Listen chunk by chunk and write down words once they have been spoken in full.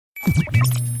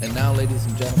And now, ladies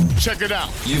and gentlemen, check it out.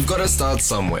 You've Got to Start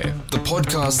Somewhere, the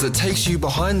podcast that takes you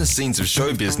behind the scenes of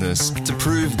show business to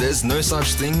prove there's no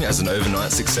such thing as an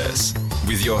overnight success.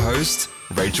 With your host,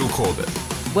 Rachel Corbett.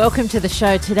 Welcome to the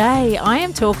show. Today, I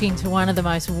am talking to one of the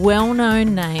most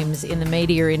well-known names in the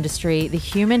media industry, the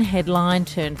human headline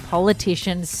turned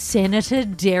politician, Senator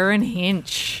Derryn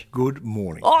Hinch. Good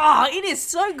morning. Oh, it is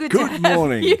so good to have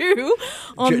you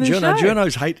on the show.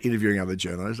 Journos hate interviewing other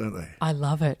journos, don't they? I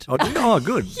love it. Oh,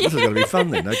 good. Yeah. This is going to be fun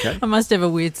then, okay. I must have a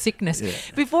weird sickness. Yeah.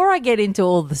 Before I get into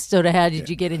all the sort of how did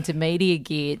you get into media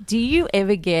gear, do you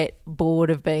ever get bored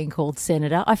of being called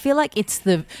senator? I feel like it's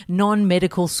the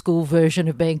non-medical school version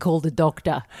of being called a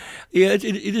doctor. Yeah, it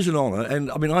is an honour. And,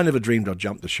 I mean, I never dreamed I'd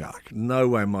jump the shark. No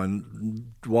way in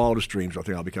my wildest dreams I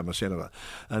think I'll become a senator.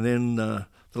 And then the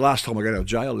last time I got out of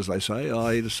jail, as they say,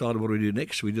 I decided what do we do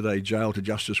next. We did a jail to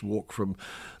justice walk from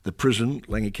the prison,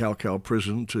 Langi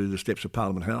prison, to the steps of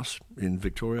Parliament House in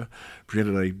Victoria.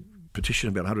 Presented a petition,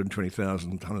 about 120,000,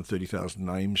 130,000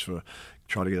 names for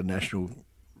trying to get a national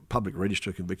public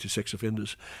register of convicted sex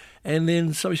offenders. And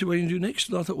then somebody said, what are you going to do next?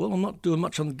 And I thought, well, I'm not doing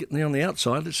much on getting there on the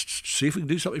outside. Let's see if we can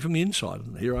do something from the inside.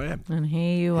 And here I am. And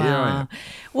here you are.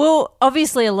 Well,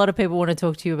 obviously a lot of people want to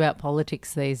talk to you about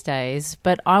politics these days,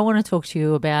 but I want to talk to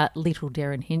you about little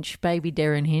Derryn Hinch, baby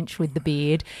Derryn Hinch with the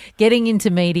beard, getting into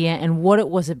media and what it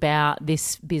was about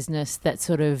this business that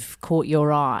sort of caught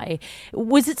your eye.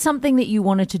 Was it something that you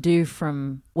wanted to do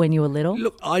from when you were little?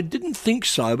 Look, I didn't think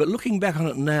so, but looking back on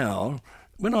it now,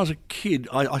 when I was a kid,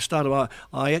 I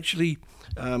actually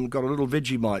got a little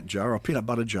Vegemite jar, a peanut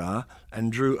butter jar,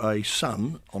 and drew a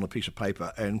sun on a piece of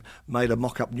paper and made a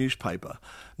mock-up newspaper,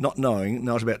 not knowing, and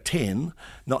I was about 10,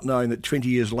 not knowing that 20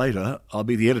 years later I'll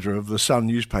be the editor of the Sun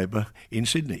newspaper in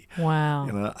Sydney. Wow.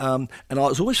 You know, and I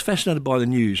was always fascinated by the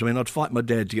news. I mean, I'd fight my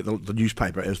dad to get the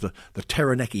newspaper as the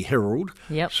Taranaki Herald,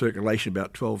 circulation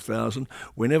about 12,000.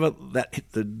 Whenever that hit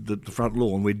the front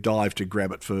lawn, we'd dive to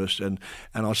grab it first, and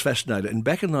I was fascinated. And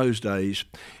back in those days,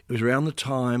 it was around the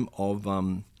time of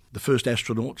the first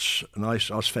astronauts, and I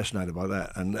was fascinated by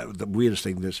that. And the weirdest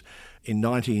thing is, in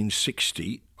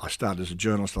 1960, I started as a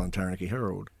journalist on the Taranaki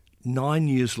Herald. 9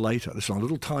 years later, this is a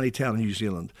little tiny town in New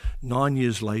Zealand, 9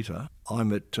 years later,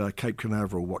 I'm at Cape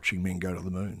Canaveral watching men go to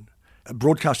the moon.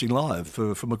 Broadcasting live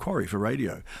for Macquarie, for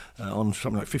radio, on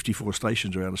something like 54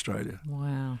 stations around Australia.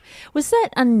 Wow. Was that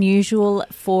unusual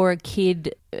for a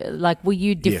kid? Like, were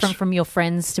you different from your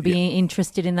friends to be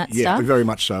interested in that stuff? Yeah, very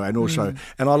much so. And also,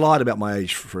 and I lied about my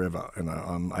age forever.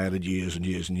 I added years and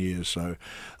years and years. So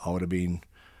I would have been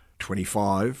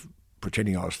 25,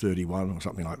 pretending I was 31 or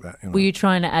something like that. You know. Were you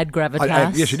trying to add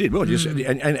gravitas? Yes, I did. Well, yes,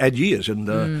 and add years. And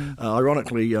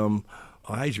ironically,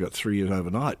 I aged about 3 years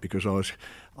overnight because I was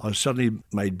suddenly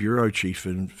made bureau chief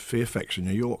in Fairfax in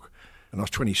New York, and I was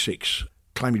 26,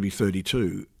 claiming to be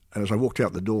 32. And as I walked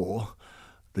out the door,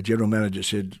 the general manager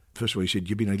said, first of all, he said,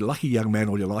 "You've been a lucky young man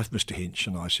all your life, Mr. Hinch."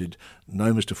 And I said,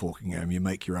 "No, Mr. Falkingham, you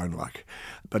make your own luck."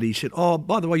 But he said, "Oh,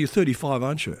 by the way, you're 35,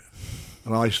 aren't you?"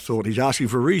 And I thought he's asking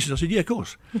for a reason. I said, "Yeah, of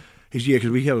course." He said, "Yeah, because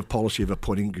we have a policy of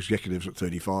appointing executives at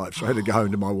 35. So I had to go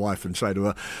home to my wife and say to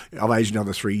her, I've aged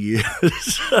another 3 years.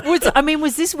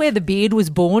 Was this where the beard was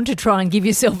born, to try and give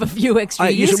yourself a few extra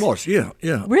years? Yes, it was, yeah.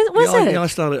 Was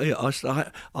it?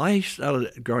 I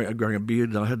started growing a beard,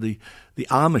 and I had the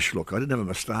Amish look. I didn't have a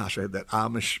moustache. I had that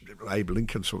Amish Abe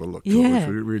Lincoln sort of look. Yeah. It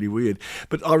was really weird.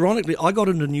 But ironically, I got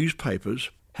into newspapers,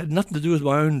 had nothing to do with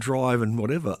my own drive and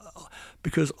whatever,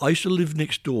 because I used to live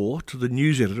next door to the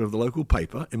news editor of the local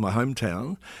paper in my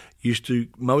hometown, used to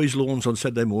mow his lawns on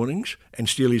Saturday mornings and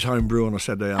steal his home brew on a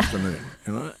Saturday afternoon.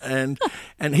 You know, and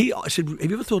I said, "Have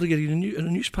you ever thought of getting in a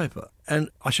newspaper?" And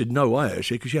I said, "No way," I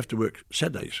said, "because you have to work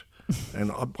Saturdays."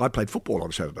 And I played football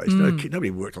on Saturdays. Nobody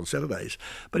worked on Saturdays.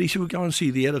 But he said, "We'll go and see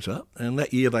the editor." And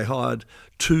that year they hired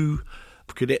 2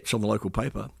 cadets on the local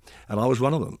paper, and I was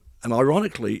one of them. And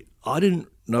ironically, I didn't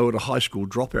know what a high school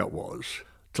dropout was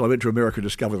till I went to America and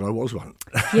discovered that I was one.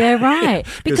 Yeah, right.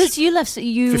 Because you left...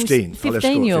 15.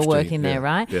 15 you were working there,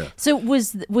 right? Yeah. So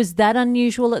was that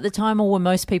unusual at the time, or were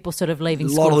most people sort of leaving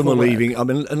school? A lot of them were leaving. I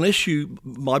mean,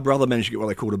 my brother managed to get what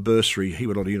they called a bursary. He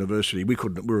went on to university. We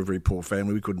were a very poor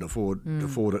family. We couldn't afford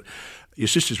it. Your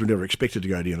sisters were never expected to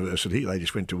go to university. They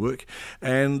just went to work.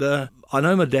 And I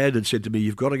know my dad had said to me,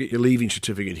 "You've got to get your leaving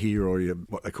certificate here, or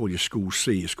what they call your school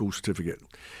C, your school certificate.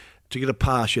 To get a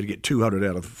pass, you had to get 200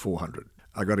 out of 400.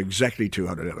 I got exactly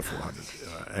 200 out of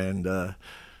 400.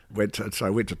 went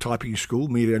to typing school,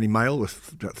 me the only male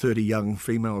with about 30 young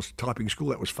females typing school.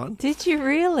 That was fun. Did you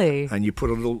really? And you put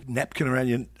a little napkin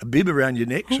a bib around your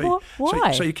neck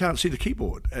Why? So you can't see the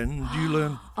keyboard, and you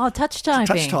learn touch typing.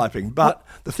 touch typing. But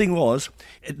the thing was,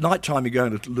 at night time you're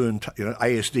going to learn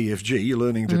ASDFG, you're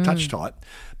learning to touch type,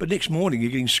 but next morning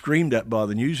you're getting screamed at by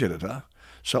the news editor.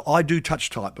 So I do touch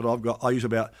type, but I use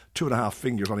about 2.5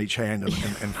 fingers on each hand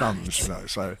and thumbs.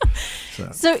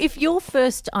 So if your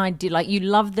first idea, like you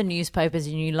love the newspapers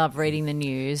and you love reading the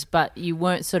news, but you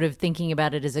weren't sort of thinking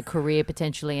about it as a career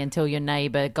potentially until your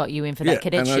neighbour got you in for that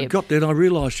cadetship. And I got there and I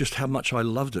realised just how much I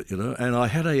loved it, And I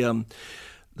had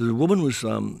the woman was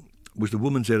the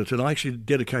woman's editor, and I actually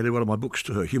dedicated one of my books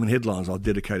to her, Human Headlines. I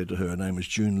dedicated to her. Her name was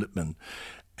June Lippman.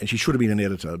 And she should have been an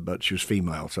editor, but she was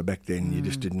female, so back then you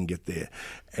just didn't get there.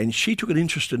 And she took an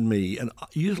interest in me, and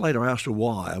years later I asked her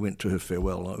why. I went to her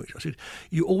farewell. I said,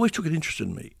 "You always took an interest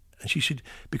in me." And she said,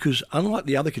 "Because unlike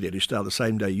the other cadet who started the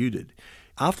same day you did,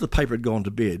 after the paper had gone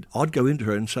to bed, I'd go into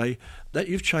her and say, that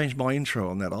you've changed my intro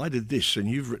on that. I did this, and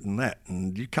you've written that,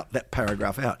 and you cut that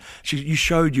paragraph out. You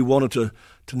showed you wanted to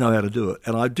know how to do it."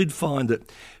 And I did find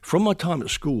that from my time at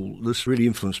school, this really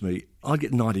influenced me. I'd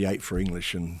get 98 for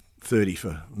English and 30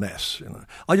 for maths.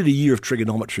 I did a year of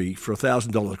trigonometry for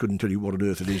 $1,000. I couldn't tell you what on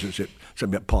earth it is except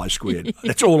something about pi squared.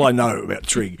 That's all I know about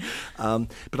trig.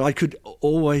 But I could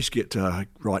always get to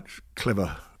write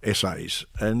clever essays,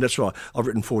 and that's why I've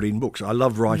written 14 books. I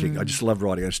love writing. I just love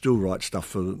writing. I still write stuff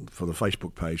for the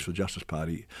Facebook page for the Justice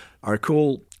Party. I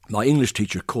recall my English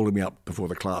teacher calling me up before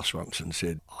the class once and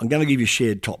said, "I'm going to give you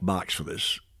shared top marks for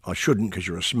this. I shouldn't because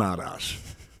you're a smart ass,"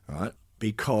 right?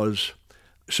 Because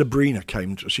Sabrina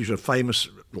came to, she's a famous,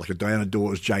 like a Diana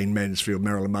Dawes, Jane Mansfield,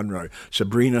 Marilyn Monroe.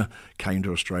 Sabrina came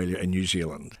to Australia and New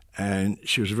Zealand, and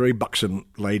she was a very buxom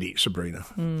lady, Sabrina.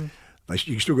 You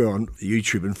can still go on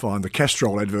YouTube and find the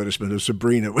Castrol advertisement of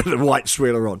Sabrina with a white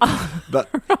sweater on. But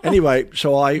anyway,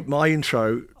 so my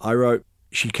intro, I wrote,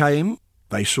 "She came,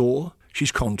 they saw,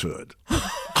 she's contoured."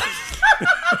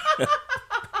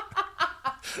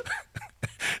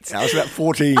 I was about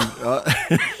 14.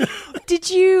 Did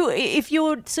you, if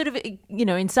you're sort of,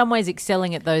 in some ways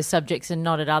excelling at those subjects and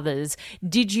not at others,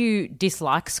 did you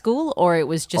dislike school, or it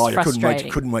was just frustrating?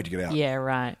 Couldn't wait to get out. Yeah,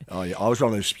 right. Oh, yeah. I was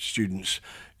one of those students,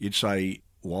 you'd say,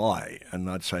 "Why?" And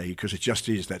I'd say, "Because it just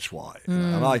is, that's why."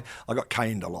 And I got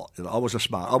caned a lot. I was a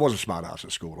smart ass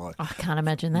at school. I can't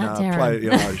imagine that,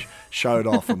 Derryn. Showed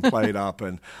off and played up,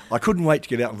 and I couldn't wait to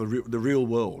get out of the real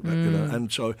world.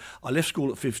 And so I left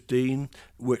school at 15,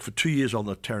 worked for 2 years on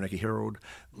the Taranaki Herald,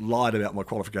 lied about my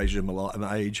qualifications and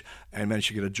my age, and managed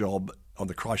to get a job on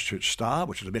the Christchurch Star,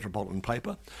 which is a metropolitan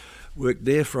paper. Worked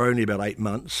there for only about 8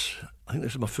 months. I think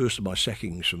this was my first of my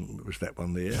sackings, and was that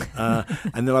one there.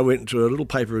 And then I went to a little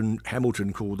paper in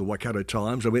Hamilton called the Waikato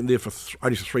Times. I went there for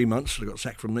only for 3 months. I got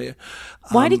sacked from there.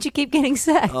 Why did you keep getting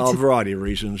sacked? A variety of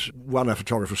reasons. One, a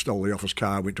photographer stole the office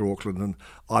car, went to Auckland, and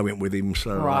I went with him.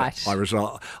 So right. I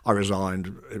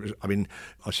resigned.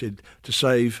 I said, to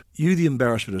save you the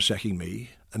embarrassment of sacking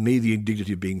me and me the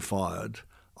indignity of being fired,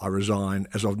 I resign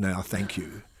as of now, thank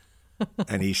you.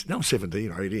 And I'm 17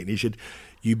 or 18. He said,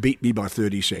 "You beat me by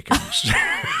 30 seconds."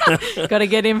 Got to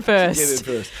get in first.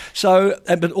 So,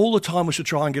 but all the time was to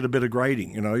try and get a better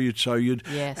grading,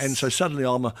 Yes. And so suddenly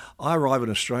I arrive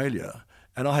in Australia,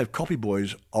 and I have copy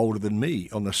boys older than me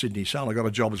on the Sydney Sun. I got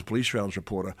a job as a police rounds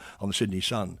reporter on the Sydney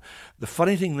Sun. The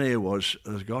funny thing there was,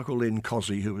 there's a guy called Len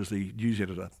Cossie, who was the news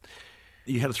editor.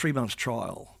 He had a 3-month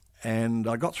trial. And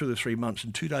I got through the 3 months,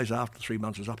 and 2 days after the 3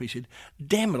 months was up, he said,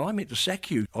 "Damn it, I meant to sack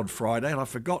you on Friday, and I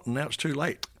forgot, and now it's too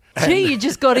late." Gee, you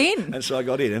just got in. And so I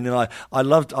got in. And then I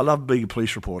loved being a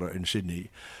police reporter in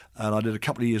Sydney. And I did a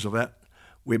couple of years of that.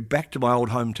 Went back to my old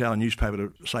hometown newspaper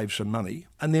to save some money.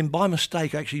 And then by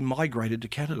mistake, I actually migrated to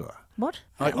Canada. What?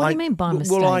 What do you mean by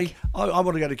mistake? Well, I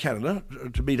wanted to go to Canada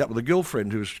to meet up with a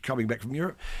girlfriend who was coming back from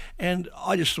Europe. And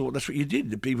I just thought that's what you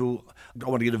did. I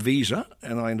wanted to get a visa,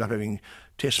 and I ended up having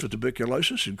tests for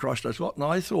tuberculosis and Christ knows what. And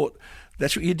I thought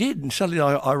that's what you did. And suddenly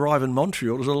I arrive in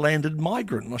Montreal as a landed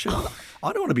migrant. And I said,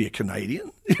 I don't want to be a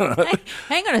Canadian.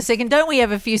 Hang on a second. Don't we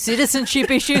have a few citizenship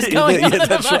issues going on at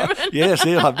the moment? Right. Yes,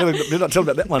 I better not tell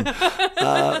about that one.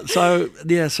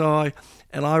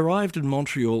 I arrived in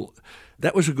Montreal.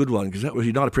 That was a good one because that was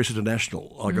United Press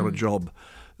International. I got a job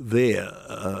there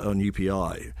on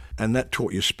UPI, and that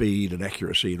taught you speed and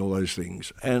accuracy and all those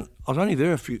things. And I was only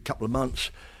there a couple of months,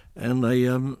 and they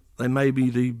made me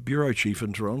the bureau chief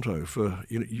in Toronto for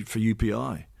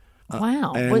UPI.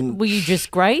 Wow. Were you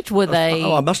just great? Were they?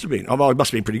 I must have been. I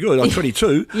must have been pretty good. I'm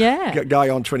 22, yeah,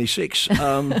 going on 26.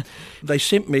 They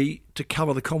sent me to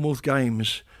cover the Commonwealth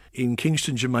Games in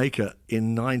Kingston, Jamaica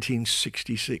in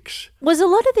 1966. Was a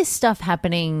lot of this stuff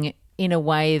happening in a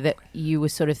way that you were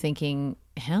sort of thinking,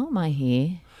 how am I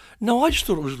here? No, I just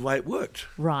thought it was the way it worked.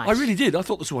 Right. I really did. I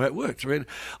thought that's the way it worked. I mean,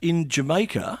 in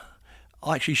Jamaica,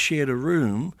 I actually shared a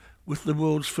room with the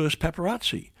world's first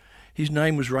paparazzi. His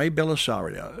name was Ray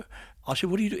Belisario. I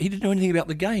said, what do you do? He didn't know anything about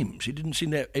the games. He didn't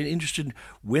seem that interested in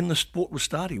when the sport was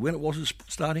starting, when it was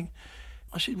starting.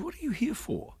 I said, what are you here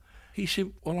for? He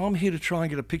said, well, I'm here to try and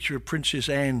get a picture of Princess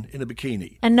Anne in a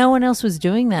bikini. And no one else was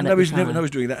doing that at the time? No one was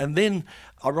doing that. And then,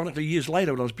 ironically, years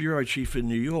later, when I was bureau chief in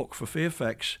New York for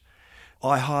Fairfax,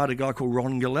 I hired a guy called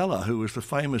Ron Galella, who was the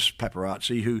famous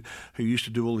paparazzi who used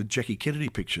to do all the Jackie Kennedy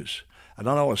pictures. And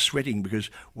I know I was sweating because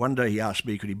one day he asked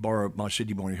me could he borrow my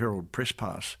Sydney Morning Herald press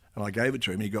pass, and I gave it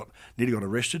to him. He nearly got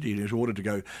arrested. He was ordered to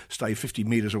go stay 50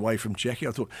 metres away from Jackie.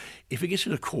 I thought, if he gets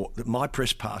into court that my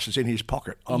press pass is in his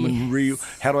pocket, I'm in real.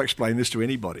 How do I explain this to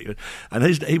anybody? And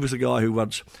he was the guy who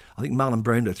once, I think Marlon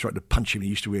Brando threatened to punch him. He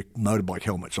used to wear motorbike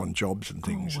helmets on jobs and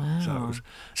things. Oh, wow.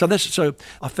 So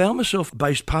I found myself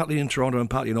based partly in Toronto and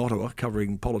partly in Ottawa,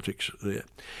 covering politics there.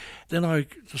 Then I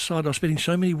decided I was spending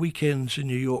so many weekends in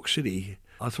New York City,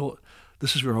 I thought,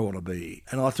 this is where I want to be.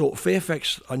 And I thought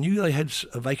Fairfax, I knew they had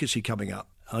a vacancy coming up.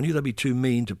 I knew they'd be too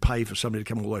mean to pay for somebody to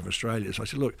come all the way from Australia. So I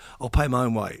said, look, I'll pay my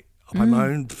own way. I'll pay my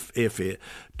own airfare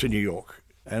to New York.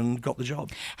 And got the job.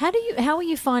 How are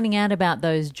you finding out about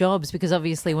those jobs? Because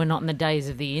obviously we're not in the days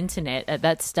of the internet at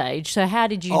that stage. So how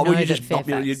did you know that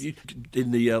Fairfax?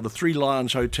 In the Three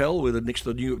Lions Hotel, next to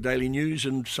the New York Daily News,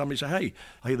 and somebody say, "Hey,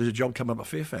 there's a job coming up at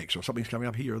Fairfax, or something's coming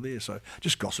up here or there." So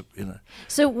just gossip,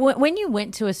 So when you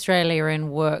went to Australia and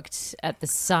worked at the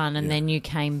Sun, and then you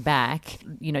came back,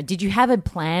 did you have a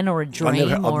plan or a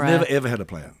dream? I've never ever had a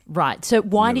plan. Right. So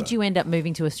why did you end up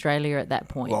moving to Australia at that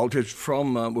point? Well,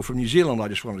 from New Zealand,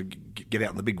 I just wanted to get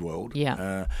out in the big world.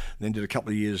 Yeah. Then did a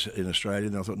couple of years in Australia,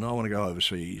 and I thought, no, I want to go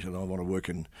overseas, and I want to work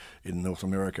in North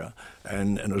America.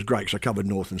 And it was great because I covered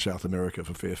North and South America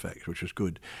for Fairfax, which was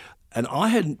good. And I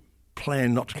hadn't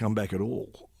planned not to come back at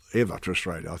all, ever, to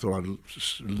Australia. I thought I'd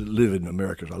live in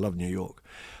America because I love New York.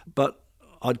 But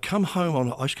I used to come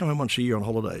home once a year on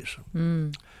holidays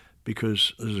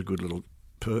because this is a good little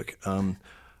perk.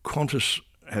 Qantas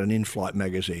had an in-flight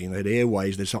magazine. They had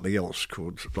Airways. There's something else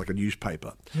called like a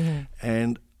newspaper. Yeah.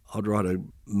 And I'd write a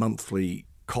monthly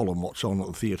column, what's on at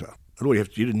the theatre. And all you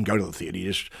didn't go to the theatre.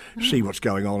 You just see what's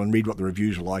going on and read what the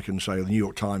reviews are like and say, the New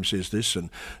York Times says this, and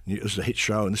this is a hit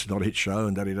show, and this is not a hit show,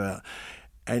 and da-da-da.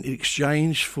 And in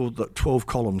exchange for the 12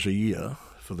 columns a year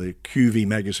for the QV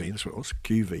magazine, that's what it was,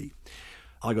 QV,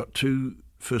 I got 2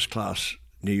 first-class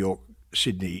New York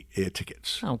Sydney air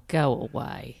tickets. Oh, go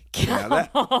away.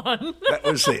 That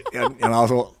was it. And I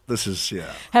thought, this is,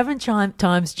 Haven't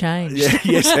times changed?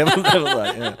 Yes, haven't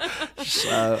they?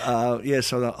 Yeah.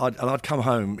 So I'd come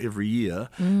home every year,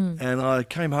 and I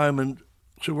came home and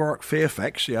to Warwick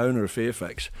Fairfax, the owner of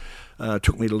Fairfax,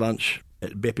 took me to lunch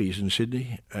at Beppy's in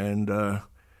Sydney, and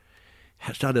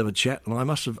started to have a chat, and I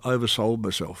must have oversold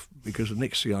myself because the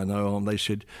next thing I know, they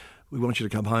said, we want you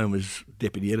to come home as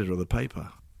deputy editor of the paper.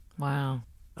 Wow.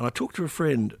 And I talked to a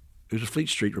friend who's a Fleet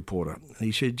Street reporter, and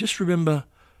he said, just remember,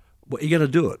 you're going to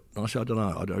do it. And I said, I don't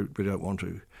know, I really don't want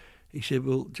to. He said,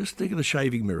 well, just think of the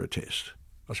shaving mirror test.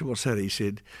 I said, what's that? He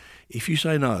said, if you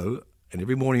say no, and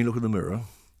every morning you look in the mirror,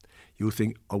 you'll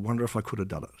think, I wonder if I could have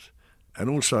done it. And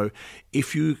also,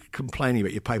 if you're complaining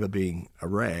about your paper being a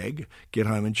rag, get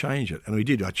home and change it. And we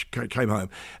did. I came home,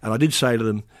 and I did say to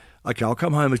them, okay, I'll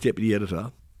come home as deputy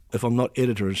editor. If I'm not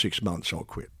editor in 6 months, I'll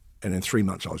quit. And in 3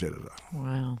 months, I was editor.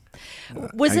 Wow.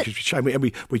 We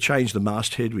changed the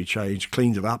masthead,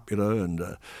 cleaned it up, and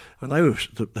they were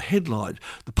the headlines,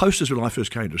 the posters when I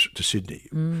first came to Sydney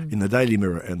in the Daily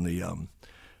Mirror and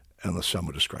the Sun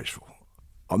were disgraceful.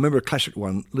 I remember a classic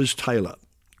one. Liz Taylor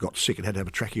got sick and had to have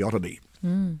a tracheotomy,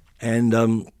 and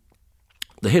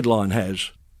the headline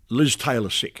has Liz Taylor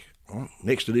sick. Right?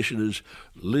 Next edition is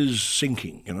Liz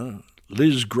sinking.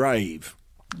 Liz grave.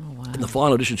 Oh, wow. And the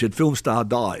final edition said, film star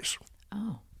dies.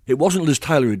 Oh. It wasn't Liz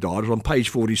Taylor who died. It was on page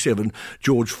 47,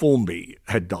 George Formby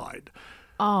had died.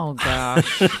 Oh,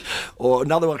 gosh. Or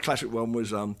another one, classic one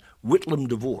was Whitlam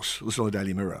divorce. This is on the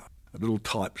Daily Mirror. A little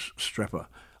type strapper.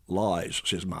 Lies,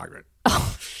 says Margaret.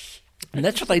 Oh. And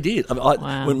that's what they did.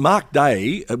 Wow. When Mark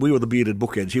Day, we were the bearded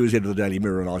bookends, he was editor of the Daily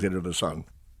Mirror and I was editor of the Sun.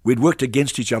 We'd worked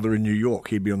against each other in New York.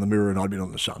 He'd be on the Mirror and I'd been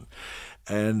on the Sun.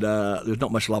 And there's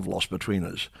not much love lost between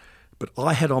us. But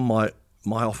I had on my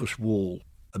office wall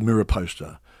a Mirror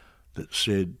poster that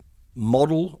said,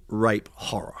 model, rape,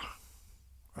 horror.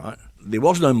 Right? There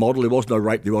was no model, there was no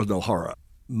rape, there was no horror.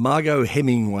 Margot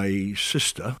Hemingway's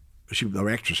sister, they were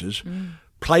actresses,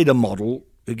 played a model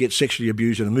who gets sexually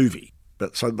abused in a movie.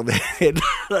 But so they had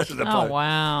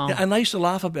wow. Yeah, and they used to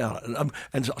laugh about it.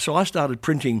 And so I started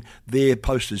printing their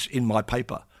posters in my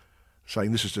paper,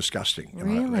 saying this is disgusting.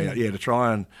 Really? To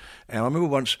try and I remember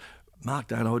once Mark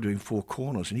Day and I were doing Four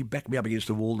Corners, and he backed me up against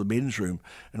the wall of the men's room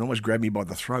and almost grabbed me by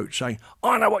the throat, saying,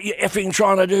 "I know what you're effing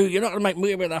trying to do. You're not going to make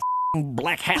me wear the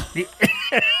black hat.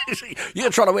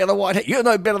 You're trying to wear the white hat. You're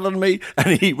no better than me."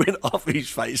 And he went off his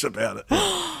face about it.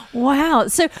 Wow.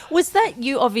 So was that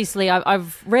you? Obviously,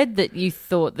 I've read that you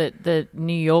thought that the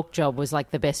New York job was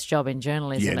like the best job in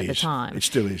journalism at the time. It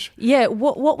still is. Yeah.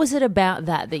 What was it about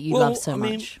that you loved so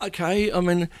much?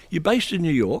 You're based in New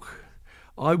York.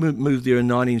 I moved there in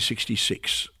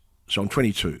 1966, so I'm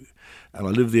 22, and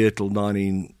I lived there till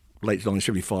late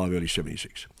 1975, early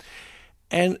 76.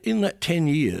 And in that 10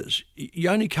 years, you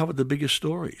only covered the biggest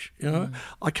stories.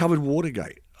 I covered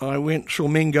Watergate. I saw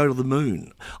men go to the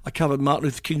moon. I covered Martin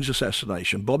Luther King's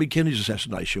assassination, Bobby Kennedy's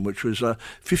assassination, which was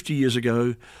 50 years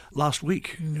ago last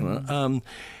week.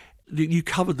 You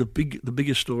covered the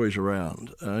biggest stories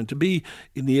around. And to be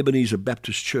in the Ebenezer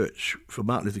Baptist Church for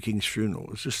Martin Luther King's funeral,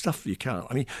 it's just stuff you can't.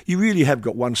 I mean, you really have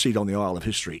got one seat on the aisle of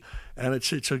history, and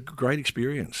it's a great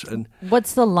experience. And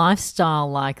what's the lifestyle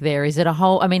like there? Is it a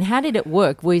whole? I mean, how did it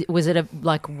work? Was it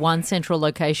like one central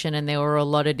location, and there were a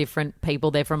lot of different people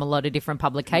there from a lot of different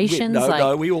publications?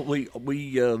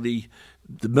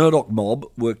 The Murdoch mob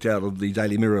worked out of the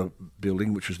Daily Mirror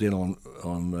building, which was then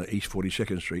on East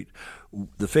 42nd Street.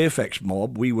 The Fairfax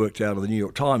mob, we worked out of the New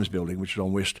York Times building, which is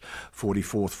on West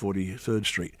 44th, 43rd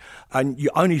Street. And you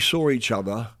only saw each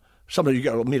other. Sometimes you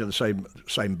go meet at the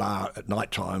same bar at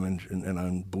night time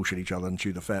and bullshit each other and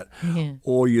chew the fat. Yeah.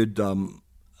 Or you'd then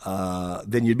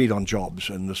you'd meet on jobs.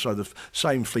 And so the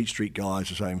same Fleet Street guys,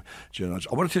 the same journalists.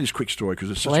 I want to tell this quick story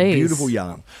because it's such a beautiful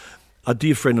yarn. A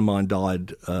dear friend of mine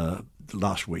died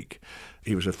last week.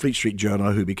 He was a Fleet Street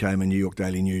journo who became a New York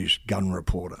Daily News gun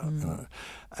reporter.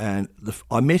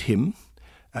 I met him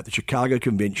at the Chicago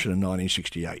Convention in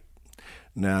 1968.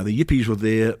 Now, the yippies were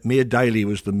there. Mayor Daley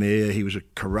was the mayor. He was a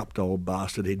corrupt old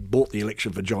bastard. He'd bought the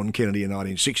election for John Kennedy in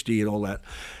 1960 and all that.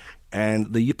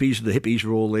 And the hippies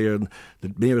were all there, and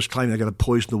the mayor was claiming they're going to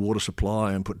poison the water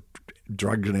supply and put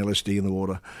drugs and LSD in the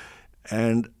water.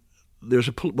 And there's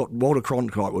what Walter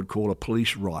Cronkite would call a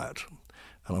police riot.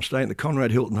 And I'm staying at the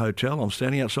Conrad Hilton Hotel. I'm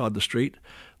standing outside the street.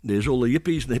 There's all the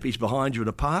yippies and the hippies behind you in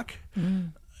a park.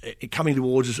 Coming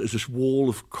towards us is this wall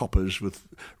of coppers with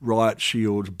riot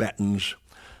shields, batons,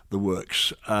 the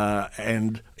works.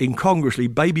 And incongruously,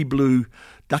 baby blue,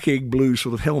 duck egg blue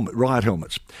sort of riot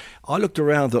helmets. I looked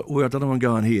around and thought, I don't know where I'm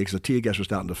going here because the tear gas was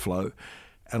starting to flow.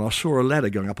 And I saw a ladder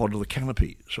going up onto the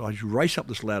canopy. So I race up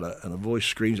this ladder and a voice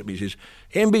screams at me and says,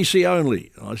 "NBC only."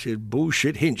 And I said,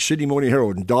 "Bullshit, Hinch, Sydney Morning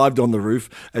Herald," and dived on the roof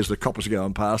as the coppers were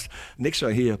going past. Next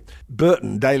I hear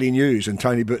Burton, Daily News, and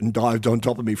Tony Burton dived on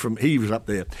top of me he was up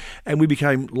there. And we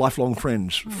became lifelong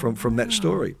friends from that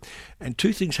story. And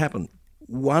two things happened.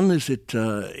 One is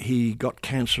that he got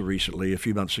cancer recently, a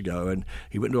few months ago, and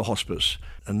he went to a hospice.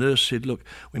 A nurse said, "Look,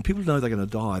 when people know they're going to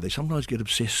die, they sometimes get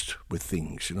obsessed with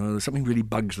things. Something really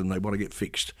bugs them, they want to get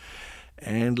fixed."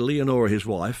 And Leonora, his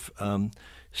wife,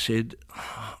 said,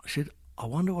 "I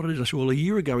wonder what it is." I said, "Well, a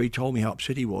year ago he told me how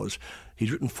upset he was.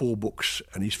 He's written 4 books,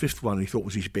 and his 5th one he thought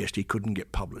was his best. He couldn't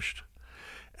get published.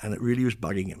 And it really was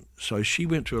bugging him." So she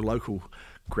went to a local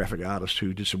graphic artist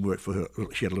who did some work for her.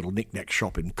 She had a little knick-knack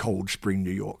shop in Cold Spring,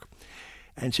 New York,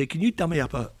 and said, "Can you dummy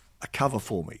up a cover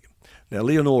for me?" Now,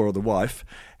 Leonora, the wife,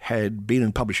 had been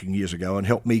in publishing years ago and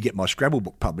helped me get my Scrabble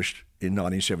book published in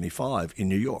 1975 in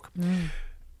New York.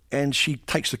 And she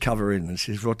takes the cover in and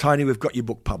says, "Well, Tony, we've got your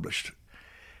book published."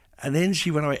 And then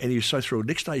she went away, and he was so thrilled.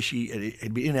 Next day, she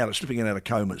had been slipping in and out of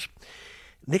comas.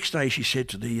 Next day, she said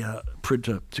to the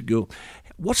printer, to Gil,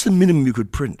 "What's the minimum you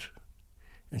could print?"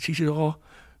 And she said, "Oh,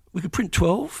 we could print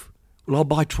 12. Well, I'll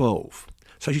buy 12.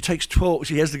 So she takes 12.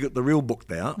 She has the real book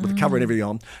now with the cover and everything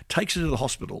on, takes it to the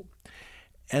hospital.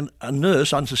 And a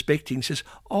nurse, unsuspecting, says,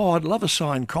 "Oh, I'd love a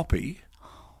signed copy."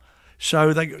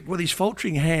 So with his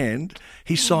faltering hand,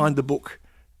 he signed the book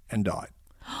and died.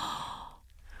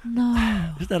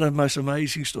 No. Isn't that a most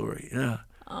amazing story? Yeah.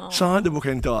 Signed the book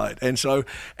and died.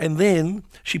 And then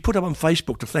she put up on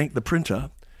Facebook to thank the printer,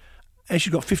 and she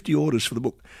got 50 orders for the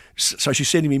book. So she's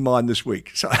sending me mine this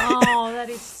week. So that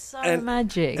is so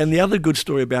magic. And the other good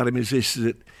story about him is this,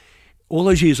 that all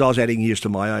those years I was adding years to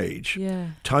my age,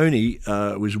 Tony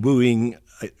was wooing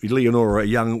Leonora, a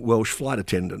young Welsh flight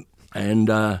attendant. And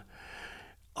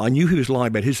I knew he was lying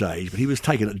about his age, but he was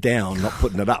taking it down, not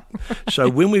putting it up. So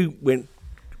when we went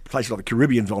places like the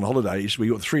Caribbean on holidays,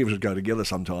 the 3 of us would go together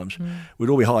sometimes. We'd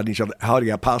all be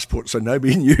hiding our passports so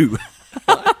nobody knew.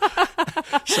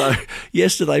 So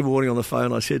yesterday morning on the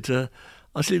phone, I said to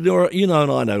her, Nora, you know,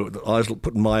 and I know that I was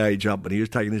putting my age up and he was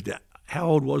taking this down. How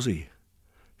old was he?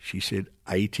 She said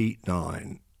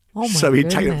 89. Oh my so he'd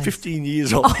taken goodness. 15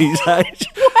 years off his age.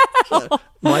 So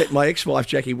my ex-wife,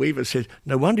 Jackie Weaver, said,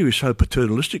 no wonder he was so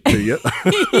paternalistic to you.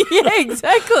 Yeah,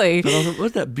 exactly. But I thought,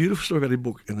 what's that beautiful story about his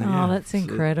book? And That's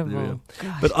incredible.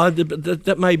 yeah. But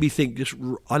that made me think,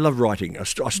 I love writing. I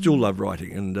still love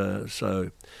writing. And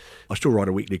so I still write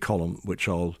a weekly column, which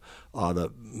I'll either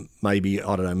maybe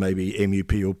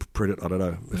MUP or print it. I don't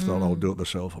know. If not, I'll do it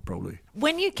myself, I'll probably.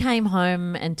 When you came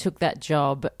home and took that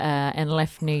job and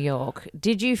left New York,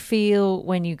 did you feel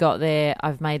when you got there,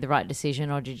 I've made the right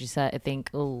decision, or did you think,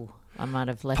 oh, I might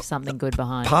have left something good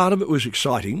behind? Part of it was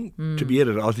exciting to be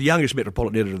editor. I was the youngest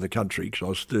metropolitan editor in the country because I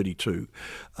was 32.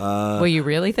 Were you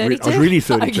really 32? I was really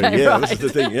 32, Okay, yeah. right. This is the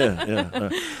thing, yeah.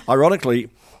 Ironically,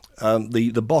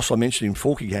 the boss I mentioned in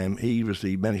Falkingham, he was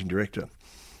the managing director,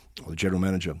 or the general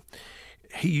manager.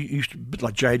 He used to, a bit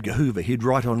like J. Edgar Hoover, he'd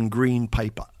write on green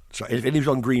paper. So if it was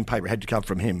on green paper, it had to come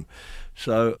from him.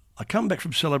 So I come back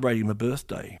from celebrating my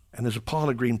birthday, and there's a pile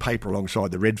of green paper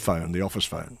alongside the red phone, the office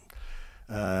phone.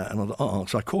 And I thought,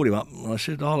 so I called him up, and I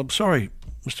said, I'm sorry,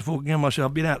 Mr. Falkingham. I said,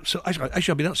 I've been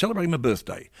out celebrating my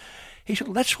birthday. He said,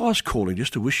 well, that's why I was calling,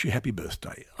 just to wish you happy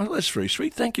birthday. I thought, that's very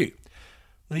sweet, thank you.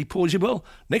 And he paused and said, well,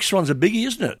 next one's a biggie,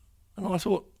 isn't it? And I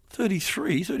thought,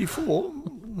 33, 34,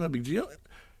 no big deal.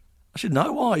 I said,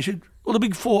 no, why? He said, well, the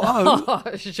big 4-0.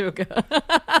 Oh, sugar.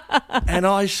 And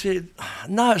I said,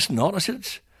 no, it's not. I said,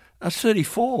 it's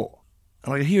 34.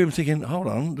 And I could hear him thinking, hold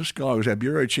on, this guy was our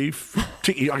bureau chief.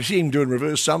 I see him doing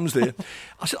reverse sums there.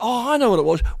 I said, I know what it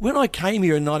was. When I came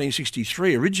here in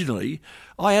 1963, originally,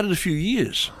 I added a few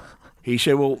years. He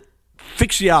said, well,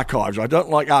 fix the archives. I don't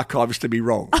like archives to be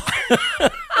wrong.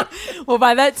 Well,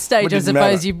 by that stage, I Well, it didn't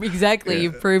suppose matter.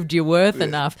 you've proved your worth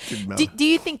enough. didn't matter. Do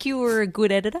you think you were a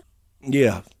good editor?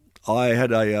 Yeah. I had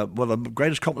the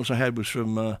greatest compliments I had was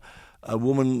from a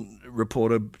woman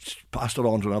reporter, passed it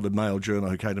on to another male journal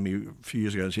who came to me a few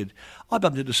years ago and said, I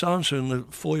bumped into so-and-so in the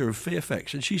foyer of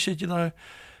Fairfax. And she said,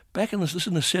 back in the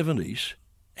 70s,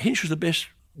 Hinch was the best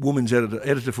woman's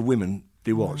editor for women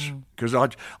there was. Because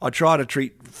I try to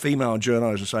treat female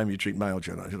journos the same as you treat male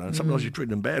journos. And sometimes you treat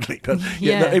them badly. But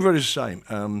Yeah. everybody's the same.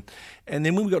 And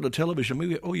then when we got to television,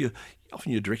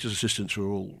 often your director's assistants were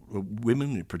all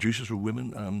women, your producers were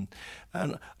women.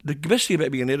 And the best thing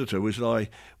about being an editor was that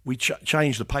we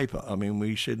changed the paper. I mean,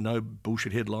 we said no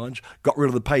bullshit headlines, got rid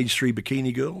of the page 3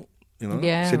 bikini girl.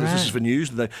 Yeah, said this is right. for news.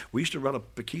 And we used to run a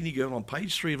bikini girl on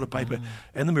page 3 of the paper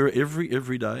and the Mirror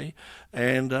every day,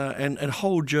 and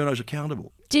hold journos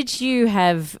accountable. Did you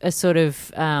have a sort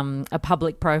of a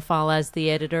public profile as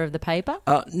the editor of the paper?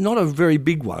 Not a very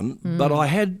big one, but I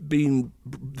had been.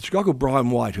 This guy called Brian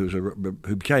White, who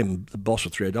became the boss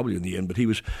of 3AW in the end, but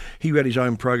he ran his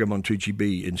own program on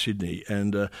 2GB in Sydney,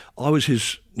 and I was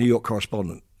his New York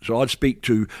correspondent. So I'd speak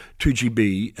to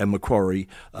 2GB and Macquarie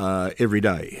every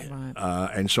day. Right.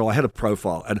 And so I had a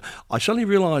profile. And I suddenly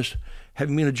realised,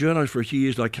 having been a journalist for a few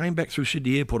years, I came back through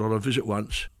Sydney Airport on a visit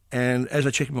once, and as I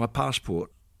checked my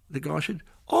passport, the guy said,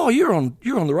 oh, you're on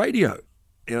the radio.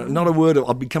 Not a word.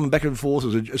 I've been coming back and forth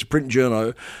as a print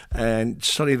journo, and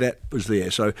suddenly that was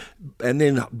there. So, and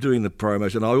then doing the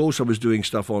promos, and I also was doing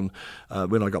stuff on.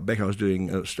 When I got back, I was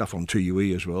doing stuff on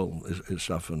 2UE as well, as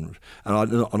stuff, and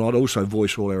I'd also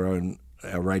voice all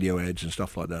our radio ads and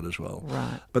stuff like that as well.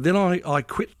 Right. But then I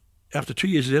quit after 2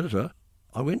 years as editor.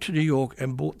 I went to New York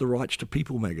and bought the rights to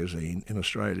People magazine in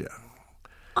Australia.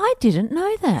 I didn't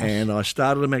know that. And I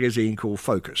started a magazine called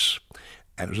Focus.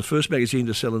 And it was the first magazine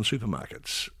to sell in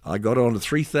supermarkets. I got on the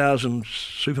 3,000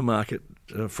 supermarket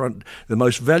front. The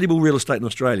most valuable real estate in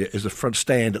Australia is the front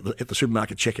stand at the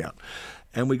supermarket checkout.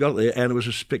 And we got there, and it was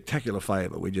a spectacular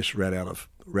favour. We just ran out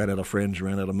of friends,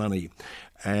 ran out of money.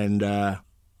 And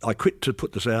I quit to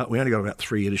put this out. We only got about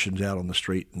 3 editions out on the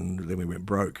street, and then we went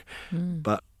broke.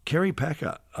 But Kerry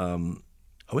Packer,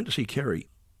 I went to see Kerry,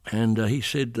 and he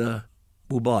said,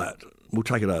 we'll buy it. We'll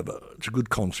take it over. It's a good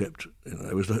concept.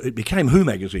 It became Who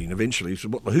magazine eventually. So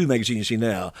what the Who magazine you see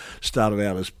now started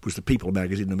out as was the People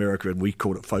magazine in America, and we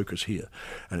called it Focus here,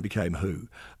 and it became Who.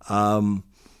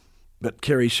 But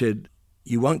Kerry said,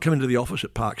 "You won't come into the office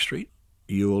at Park Street.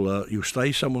 You'll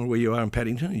stay somewhere where you are in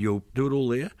Paddington. You'll do it all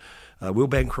there. We'll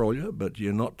bankroll you, but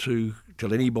you're not to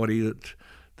tell anybody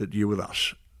that you're with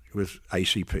us, with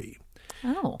ACP,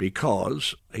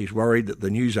 because he's worried that the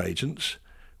newsagents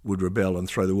would rebel and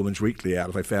throw the Woman's Weekly out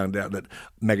if they found out that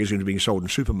magazines are being sold in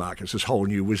supermarkets, this whole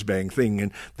new whiz-bang thing.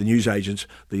 And the newsagents,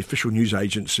 the official news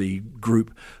agency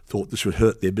group, thought this would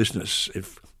hurt their business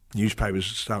if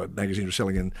magazines were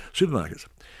selling in supermarkets.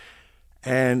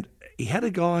 And he had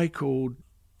a guy called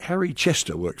Harry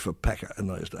Chester worked for Packer in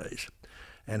those days.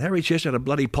 And Harry Chester had a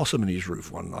bloody possum in his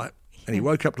roof one night. And he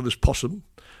woke up to this possum.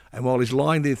 And while he's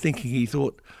lying there thinking, he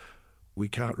thought, we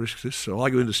can't risk this. So I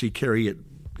go in to see Kerry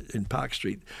in Park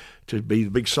Street to be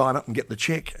the big sign-up and get the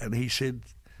cheque. And he said,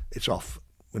 it's off.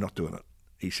 We're not doing it.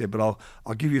 He said, but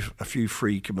I'll give you a few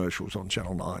free commercials on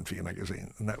Channel 9 for your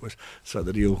magazine. And that was, so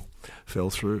the deal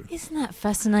fell through. Isn't that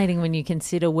fascinating when you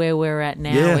consider where we're at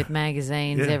now with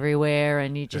magazines everywhere,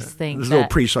 and you just think there's that... a little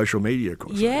pre-social media, of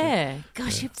course. Yeah.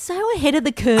 Gosh, you're so ahead of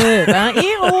the curve, aren't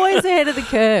you? Always ahead of the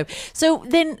curve. So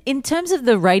then in terms of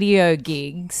the radio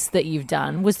gigs that you've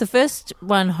done, was the first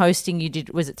one hosting you did,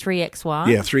 was it 3XY?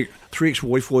 Yeah, 3X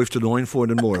Wife to 9,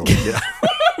 Foyne and Moyle. Yeah.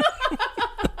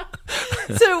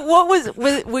 So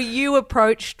were you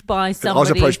approached by somebody? I was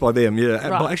approached by them, yeah.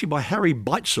 Right. Actually by Harry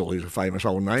Beitzel, who's a famous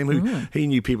old name, he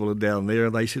knew people down there,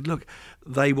 and they said, look,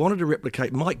 they wanted to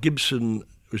replicate, Mike Gibson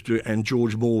was doing, and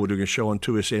George Moore were doing a show on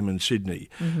 2SM in Sydney,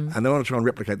 and they wanted to try and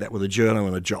replicate that with a journo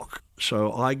and a jock.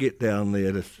 So I get down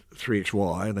there to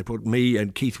 3XY, and they put me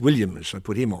and Keith Williams, they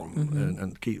put him on,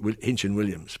 and Keith Hinch and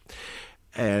Williams.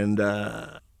 And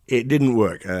it didn't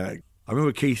work. I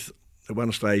remember Keith... At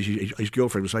one stage, his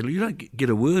girlfriend would say, "You don't get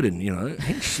a word in, you know.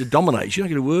 Hinch dominates. You don't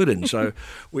get a word in." So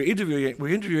we're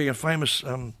interviewing a famous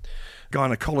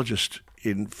gynecologist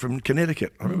from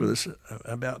Connecticut. I remember this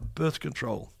about birth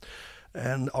control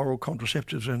and oral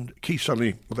contraceptives. And Keith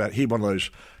suddenly, without hear one of those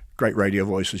great radio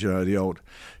voices, you know, the old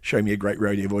 "Show me a great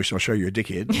radio voice, and I'll show you a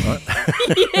dickhead." Right?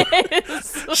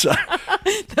 Yes, so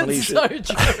that's so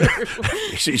true.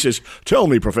 He says, "Tell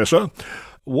me, Professor,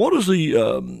 what is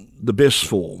the best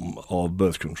form of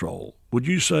birth control? Would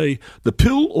you say the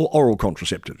pill or oral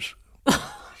contraceptives?"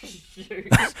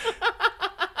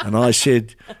 And I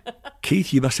said,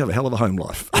 "Keith, you must have a hell of a home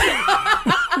life."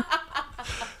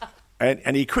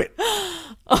 and he quit.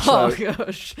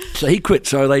 Gosh. So he quit.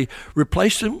 So they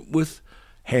replaced him with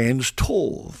Hans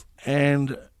Torv.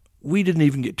 And we didn't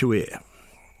even get to air.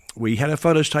 We had our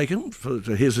photos taken for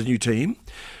here's the new team.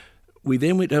 We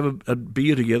then went to have a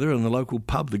beer together in the local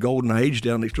pub, the Golden Age,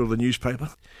 down next door to the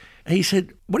newspaper. And he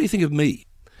said, "What do you think of me?"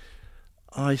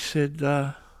 I said,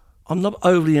 "I'm not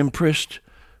overly impressed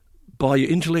by your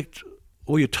intellect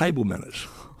or your table manners."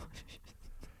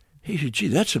 He said, "Gee,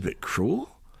 that's a bit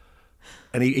cruel."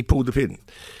 And he pulled the pin.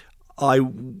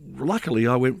 Luckily,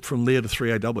 I went from there to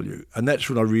 3AW, and that's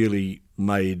when I really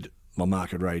made my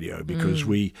mark at radio, because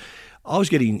I was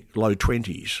getting low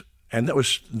 20s, and that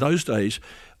was, those days,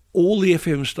 all the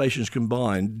FM stations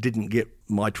combined didn't get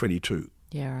my 22.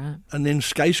 Yeah, right. And then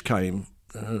Skase came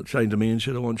saying to me and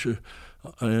said, I want you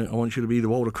to be the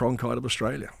Walter Cronkite of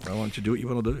Australia. I want you to do what you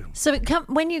want to do. So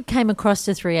when you came across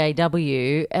to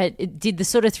 3AW, did the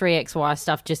sort of 3XY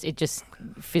stuff just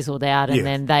fizzled out, and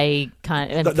then they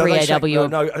kind of, and 3AW...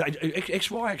 No,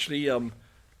 XY actually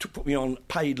put me on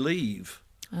paid leave.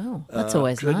 Oh, that's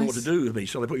always nice. They didn't know what to do with me,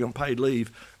 so they put me on paid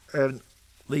leave. And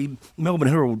the Melbourne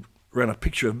Herald ran a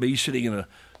picture of me sitting in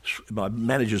my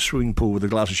manager's swimming pool with a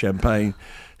glass of champagne,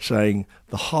 saying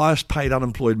the highest paid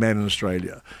unemployed man in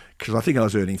Australia, because I think I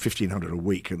was earning $1,500 a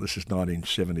week, and this is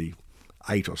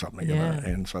 1978 or something. Yeah. You know?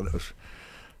 And so that was,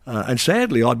 and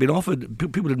sadly, I'd been offered.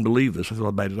 People didn't believe this. I thought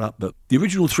I'd made it up, but the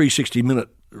original 360-minute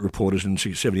reporters in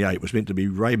 '78 was meant to be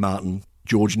Ray Martin,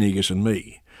 George Negus, and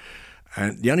me.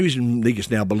 And the only reason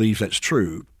Negus now believes that's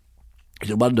true is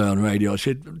that one day on radio I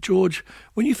said, "George,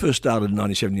 when you first started in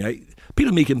 1978,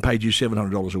 Peter Meakin paid you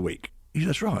 $700 a week." He said,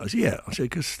 "That's right." I said, "Yeah." I said,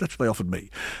 "Because that's what they offered me."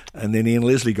 And then Ian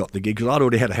Leslie got the gig, because I'd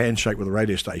already had a handshake with the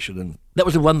radio station, and that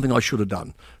was the one thing I should have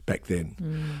done back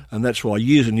then. And that's why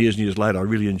years and years and years later I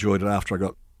really enjoyed it. After I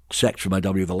got sacked from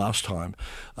AW the last time,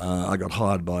 I got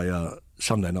hired by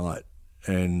Sunday Night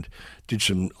and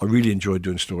I really enjoyed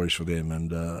doing stories for them,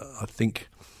 and I think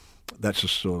that's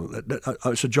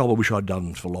it's a job I wish I'd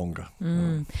done for longer.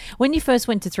 When you first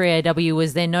went to 3AW,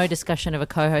 was there no discussion of a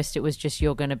co-host? It was just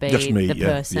you're going to be just me, the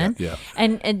person? Yeah.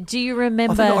 And do you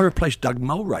remember... I think I replaced Doug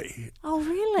Mulray. Oh,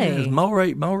 really? Yeah, it was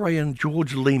Mulray and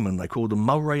George Lehman. They called them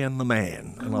Mulray and the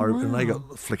Man. And they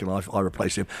got flicking. I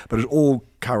replaced him. But it was all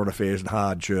current affairs and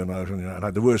hard journos, and I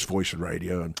had the worst voice in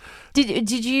radio. And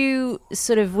Did you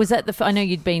sort of... Was that I know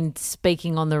you'd been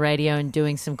speaking on the radio and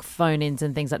doing some phone-ins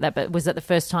and things like that, but was that the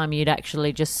first time you'd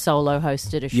actually just solo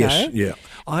hosted a show? Yes, yeah.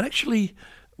 I'd actually,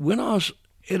 when I was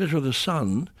editor of The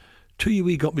Sun,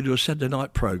 2UE got me to a Saturday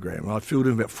night program. I filled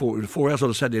in about 4 hours on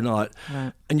a Saturday night,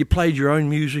 Right. and you played your own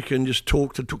music and just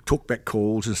talked and took talkback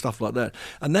calls and stuff like that.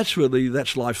 And that's where the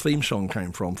That's Life theme song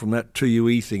came from that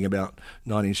 2UE thing about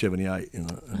 1978.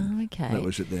 Oh, okay. That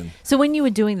was it then. So when you were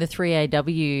doing the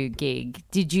 3AW gig,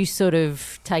 did you sort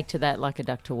of take to that like a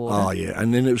duck to water? Oh, yeah.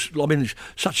 And then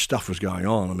such stuff was going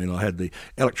on. I mean, I had the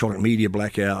electronic media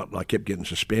blackout. I kept getting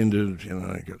suspended,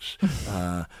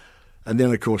 and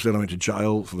then, of course, I went to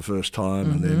jail for the first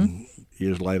time, and then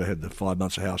years later had the 5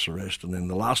 months of house arrest. And then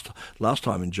the last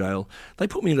time in jail, they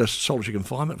put me into solitary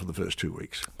confinement for the first 2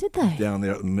 weeks. Did they? Down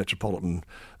there at the Metropolitan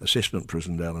Assessment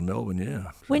Prison down in Melbourne,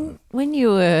 yeah. When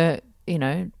you were,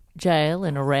 jail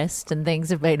and arrest and things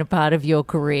have been a part of your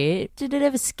career, did it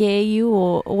ever scare you,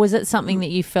 or was it something that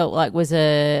you felt like was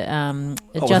a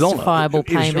justifiable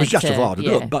payment? It was justifiable to do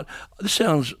yeah. it, but this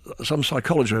sounds, some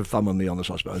psychologists have thumb on me on this,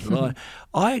 I suppose, but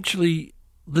I actually,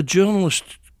 the journalist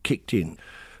kicked in.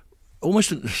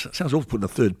 Almost, it sounds awful putting a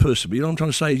third person, but you know what I'm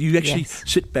trying to say? You actually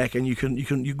sit back and you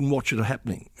can watch it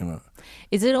happening,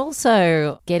 Is it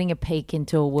also getting a peek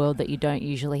into a world that you don't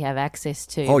usually have access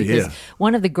to? Oh, because yeah.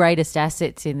 one of the greatest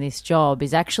assets in this job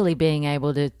is actually being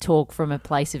able to talk from a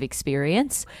place of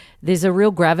experience. There's a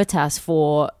real gravitas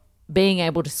for being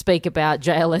able to speak about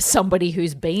jail as somebody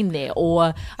who's been there,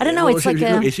 or I don't know. Well,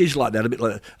 it is like that a bit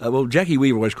like. Jackie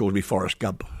Weaver always calls me Forrest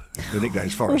Gump. The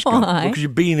nickname's Forrest Gump Why? because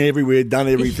you've been everywhere, done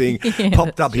everything, Yeah,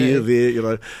 popped up true. here,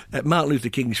 there. At Martin Luther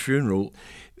King's funeral,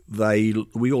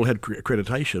 we all had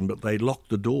accreditation, but they locked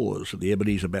the doors at the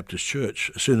Ebenezer Baptist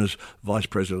Church as soon as Vice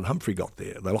President Humphrey got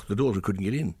there. They locked the doors and couldn't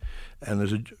get in. And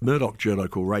there's a Murdoch journo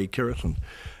called Ray Kerrison,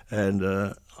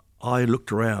 and I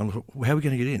looked around. How are we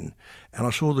going to get in? And I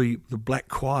saw the black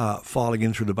choir filing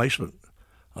in through the basement.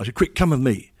 I said, "Quick, come with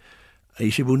me." And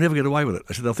he said, "We'll never get away with it."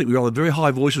 I said, "I think we've got very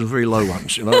high voices and very low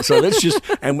ones, So let's just,"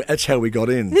 and that's how we got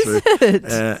in.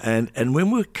 And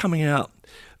when we're coming out,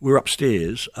 we're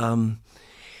upstairs.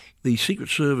 The Secret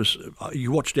Service,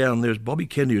 you watch down, there's Bobby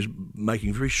Kennedy was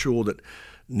making very sure that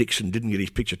Nixon didn't get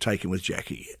his picture taken with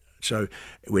Jackie. So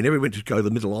whenever he went to go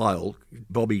the middle aisle,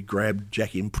 Bobby grabbed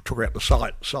Jackie and took her out the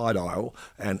side aisle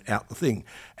and out the thing.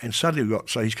 And suddenly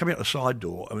he's coming out the side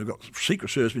door, and we've got Secret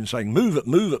Service been saying, "Move it,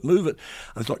 move it, move it."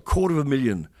 And it's like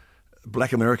 250,000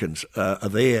 black Americans are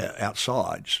there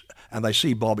outside, and they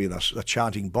see Bobby and they're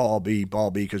chanting, "Bobby,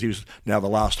 Bobby," because he was now the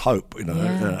last hope,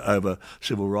 over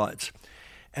civil rights.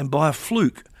 And by a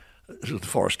fluke, this is the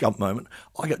Forrest Gump moment,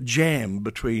 I got jammed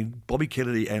between Bobby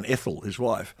Kennedy and Ethel, his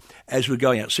wife, as we're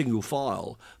going out single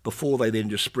file, before they then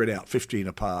just spread out 15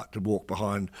 apart to walk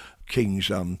behind King's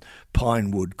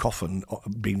pine wood coffin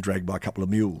being dragged by a couple of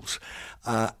mules.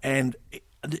 And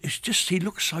it's just, he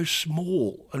looked so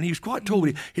small. And he was quite tall,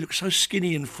 but he looked so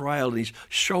skinny and frail, and his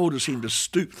shoulders seemed to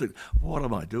stoop. Think, what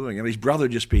am I doing? And his brother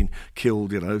had just been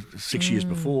killed, 5 years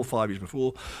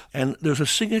before. And there was a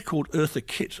singer called Eartha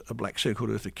Kitt, a black singer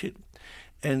called Eartha Kitt.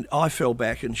 And I fell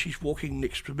back, and she's walking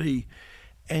next to me,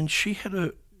 and she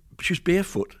was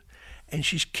barefoot, and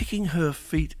she's kicking her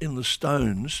feet in the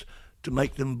stones to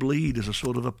make them bleed as a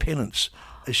sort of a penance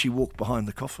as she walked behind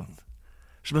the coffin.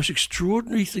 It's the most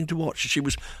extraordinary thing to watch. She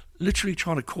was literally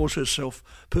trying to cause herself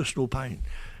personal pain.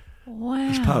 Wow.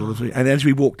 As part of the thing. And as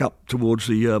we walked up towards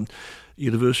the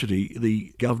university,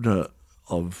 the governor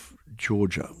of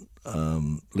Georgia,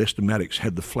 Lester Maddox,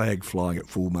 had the flag flying at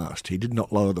full mast. He did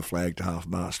not lower the flag to half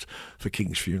mast for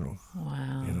King's funeral.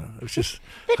 Wow. It was just...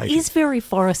 That is very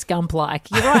Forrest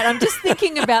Gump-like. You're right. I'm just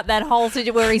thinking about that whole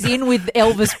situation where he's in with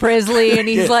Elvis Presley and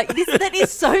he's like, that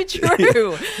is so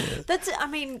true.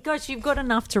 Gosh, you've got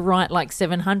enough to write like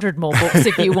 700 more books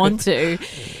if you want to.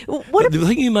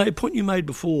 The point you made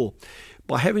before,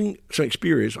 by having some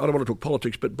experience, I don't want to talk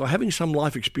politics, but by having some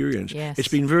life experience, yes. It's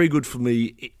been very good for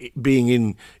me being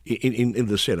in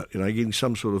the Senate. Getting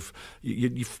some sort of,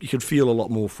 you can feel a lot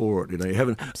more for it. You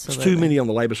haven't. Absolutely. Too many on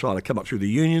the Labor side have come up through the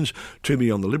unions. Too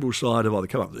many on the Liberal side have either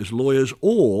come up as lawyers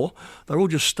or they're all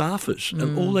just staffers,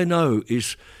 and all they know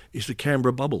is the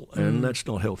Canberra bubble, and that's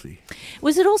not healthy.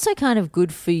 Was it also kind of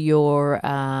good for your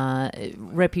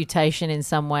reputation in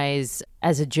some ways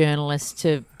as a journalist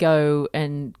to go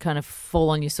and kind of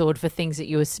fall on your sword for things that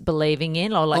you were believing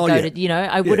in, or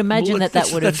I would imagine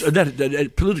that would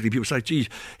have... Politically, people say, geez,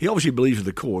 he obviously believes in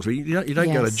the cause. You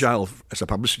don't go to jail as a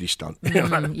publicity stunt.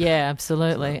 Yeah,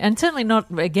 absolutely. And certainly not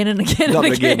again and again Not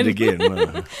and again. again.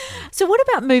 No. So what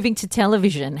about moving to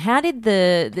television? How did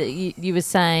you were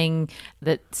saying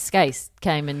that Skase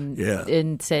came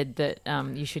and said that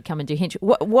you should come and do Hinch.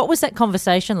 What was that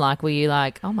conversation like? Were you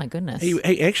like, oh my goodness?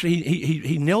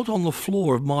 He knelt on the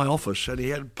floor of my office and he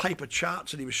had paper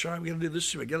charts and he was showing, we're going to do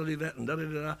this, we're going to do that, and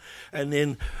da-da-da-da. And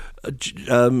then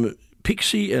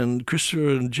Pixie and Christopher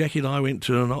and Jackie and I went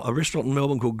to a restaurant in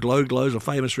Melbourne called Glow Glow's, a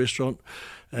famous restaurant,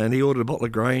 and he ordered a bottle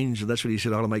of Grange, and that's when he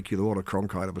said, "I'll make you the Walter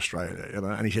Cronkite of Australia." You know?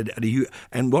 And he said,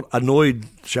 and what annoyed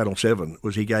Channel 7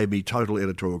 was he gave me total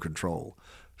editorial control.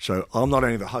 So I'm not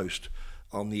only the host,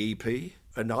 I'm the EP.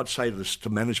 And I'd say to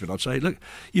management, I'd say, look,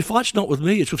 your fight's not with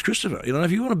me, it's with Christopher. You know,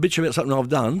 if you want to bitch about something I've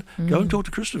done, go and talk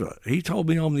to Christopher. He told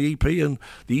me I'm the EP, and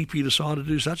the EP decided to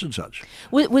do such and such.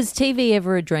 Was TV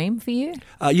ever a dream for you?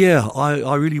 Yeah,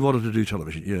 I really wanted to do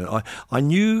television. Yeah, I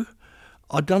knew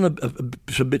I'd done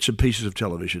some bits and pieces of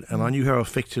television, and I knew how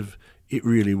effective it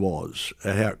really was,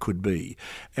 how it could be.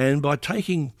 And by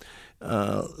taking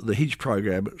the Hinch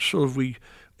program,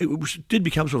 it did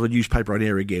become sort of a newspaper on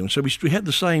air again. So we had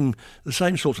the same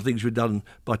sorts of things we'd done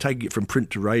by taking it from print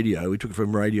to radio. We took it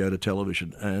from radio to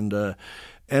television, and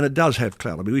it does have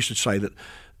clout. I mean, we used to say that.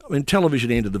 I mean,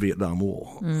 television ended the Vietnam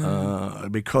War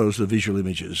because the visual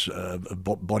images of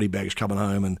body bags coming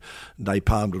home and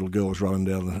napalm little girls running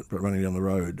down the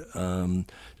road,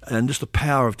 and just the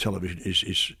power of television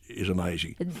is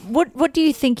amazing. What do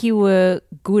you think you were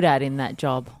good at in that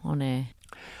job on air?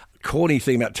 Corny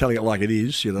thing about telling it like it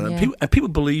is, you know, Yeah. and people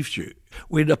believed you.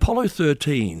 When Apollo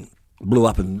 13 blew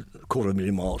up in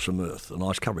 250,000 miles from Earth, and I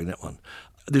was covering that one,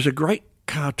 there's a great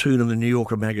cartoon in the New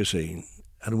Yorker magazine,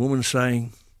 and a woman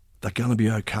saying, "They're going to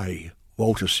be okay.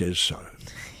 Walter says so."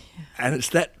 And it's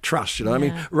that trust, you know. I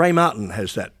mean, Ray Martin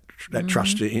has that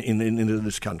trust in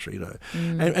this country, you know.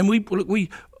 And we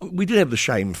did have the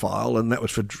shame file, and that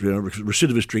was for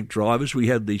recidivist drink drivers. We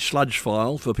had the sludge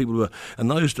file for people who were, in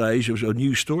those days, there was a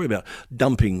news story about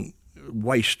dumping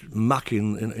waste muck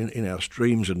in our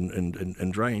streams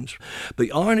and drains.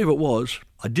 The irony of it was,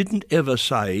 I didn't ever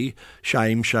say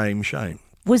shame, shame, shame.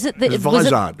 Was it It was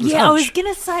Vizard. It was I was Hunch.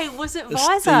 going to say, was it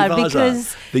Steve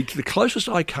Vizard? Because the closest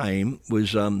I came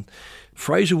was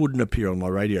Fraser wouldn't appear on my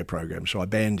radio program, so I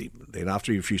banned him. Then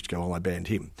after he refused to go on, I banned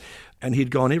him. And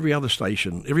he'd gone every other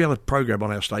program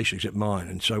on our station except mine.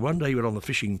 And so one day he went on the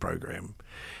fishing program.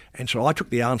 And so I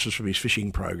took the answers from his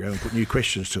fishing program and put new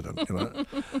questions to them. You know?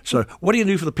 So what do you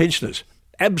do for the pensioners?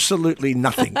 Absolutely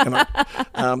nothing.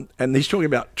 And he's talking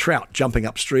about trout jumping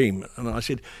upstream. And I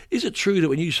said, is it true that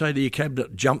when you say to your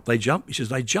cabinet, jump, they jump? He says,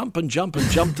 they jump and jump and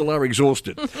jump till they're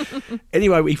exhausted.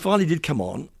 Anyway, he finally did come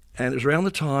on. And it was around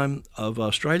the time of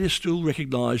Australia still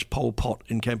recognised Pol Pot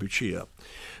in Kampuchea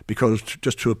because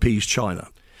just to appease China.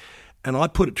 And I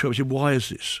put it to him, I said, why is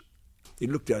this? He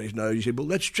looked down his nose, he said, well,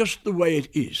 that's just the way it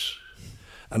is.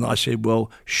 And I said,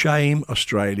 well, shame,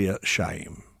 Australia,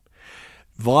 shame.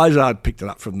 Vizard picked it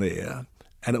up from there,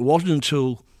 and it wasn't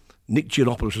until Nick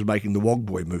Giannopoulos was making the Wog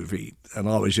Boy movie, and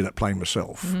I was in it playing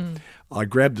myself. I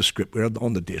grabbed the script, we were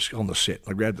on the desk, on the set,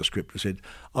 I grabbed the script and said,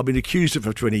 I've been accused of it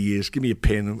for 20 years, give me a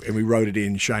pen, and we wrote it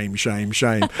in, shame, shame,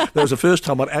 shame. That was the first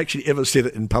time I'd actually ever said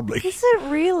it in public. is it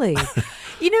really?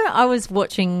 You know, I was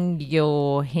watching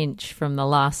your Hinch from the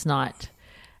last night,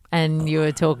 and you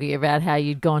were talking about how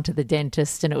you'd gone to the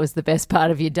dentist and it was the best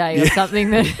part of your day or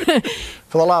something. That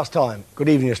For the last time, good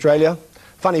evening, Australia.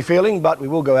 Funny feeling, but we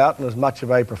will go out in as much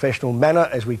of a professional manner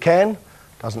as we can.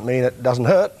 Doesn't mean it doesn't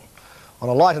hurt. On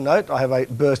a lighter note, I have a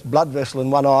burst blood vessel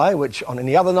in one eye, which on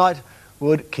any other night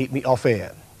would keep me off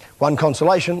air. One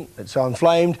consolation, it's so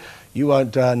inflamed, you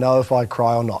won't know if I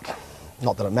cry or not.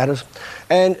 Not that it matters.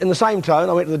 And in the same tone,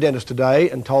 I went to the dentist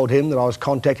today and told him that I was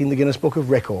contacting the Guinness Book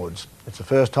of Records. It's the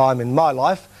first time in my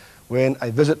life when a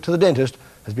visit to the dentist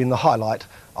has been the highlight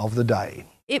of the day.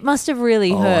 it must have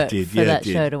really hurt it did. for that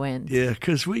show to end. Yeah,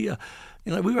 because we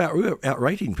were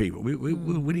out-rating people. We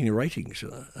were winning the ratings.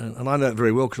 And I know it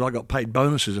very well because I got paid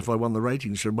bonuses if I won the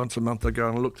ratings. So once a month I go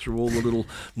and look through all the little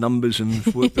numbers and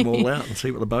work them all out and see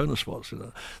what the bonus was.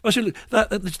 I said, look,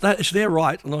 that it's their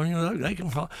right. And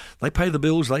they pay the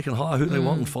bills, they can hire who they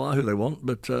want and fire who they want.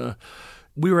 But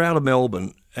we were out of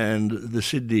Melbourne and the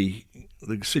Sydney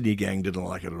gang didn't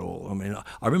like it at all. I mean,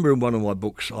 I remember in one of my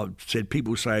books I said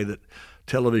people say that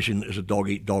television is a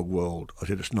dog-eat-dog world. I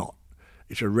said it's not.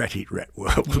 It's a rat-eat-rat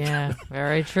world. Yeah,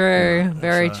 very true.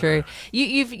 Very true.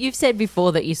 You've said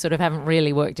before that you sort of haven't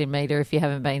really worked in media if you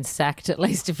haven't been sacked at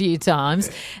least a few times.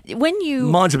 Yeah.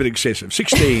 Mine's a bit excessive.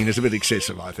 16 is a bit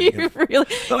excessive, I think. Really?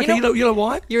 But okay, you know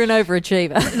why? You're an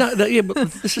overachiever. No,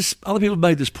 but this is other people have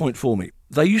made this point for me.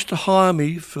 They used to hire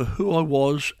me for who I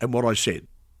was and what I said,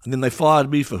 and then they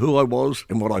fired me for who I was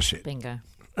and what I said. Bingo.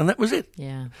 And that was it.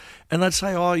 Yeah. And they'd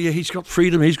say, oh, yeah, he's got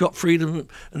freedom,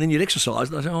 and then you'd exercise,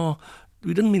 and I'd say, oh,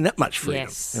 we didn't mean that much freedom.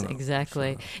 Yes,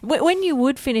 exactly. So. When you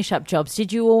would finish up jobs,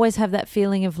 did you always have that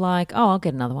feeling of like, oh, I'll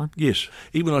get another one? Yes.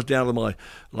 Even when I was down to my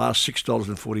last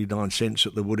 $6.49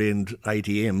 at the Wood End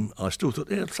ATM, I still thought,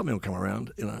 yeah, something will come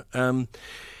around,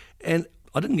 And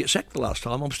I didn't get sacked the last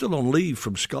time. I'm still on leave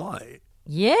from Sky.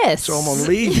 Yes. So I'm on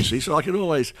leave, you see, so I can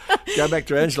always go back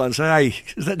to Angela and say, hey,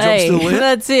 is that job still there?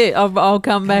 That's it. I'll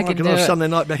come back and do Can I it. have Sunday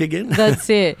night back again? That's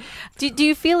it. Do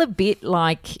you feel a bit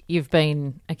like you've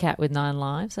been a cat with 9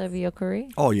 lives over your career?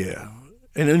 Oh, yeah.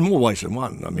 And in more ways than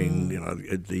one. I mean,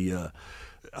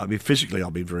 physically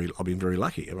I've been very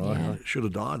lucky. I should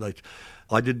have died.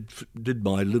 I did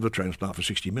my liver transplant for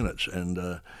 60 minutes and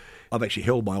I've actually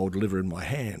held my old liver in my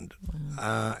hand.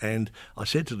 And I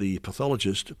said to the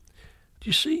pathologist, do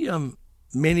you see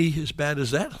many as bad as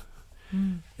that?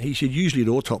 He said, usually at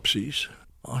autopsies.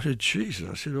 I said, Jesus.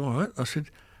 I said, all right. I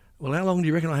said, well, how long do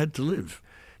you reckon I had to live?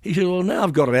 He said, well, now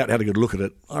I've got it out, had a good look at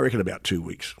it. I reckon about 2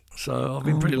 weeks. So I've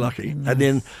been pretty lucky.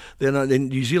 Goodness. And then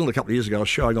New Zealand a couple of years ago, I was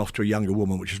showing off to a younger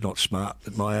woman, which is not smart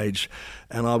at my age,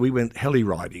 and we went heli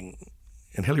riding.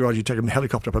 And heli riding, you take a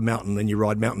helicopter up a mountain, then you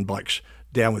ride mountain bikes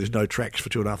down where there's no tracks for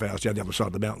 2.5 hours down the other side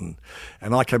of the mountain.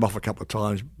 And I came off a couple of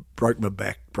times, broke my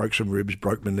back, broke some ribs,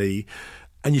 broke my knee,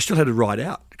 and you still had to ride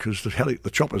out because the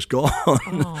chopper's gone.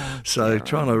 So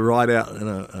trying to ride out,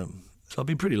 so I've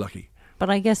been pretty lucky. But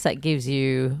I guess that gives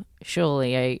you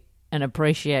surely an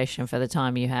appreciation for the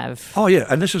time you have. Oh, yeah.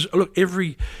 And this is, look,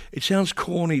 it sounds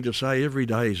corny to say every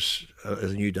day is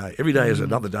a new day. Every day is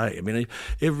another day. I mean,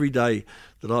 every day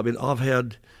that I've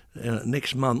had,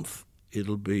 next month,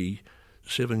 it'll be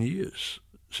 7 years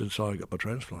since I got my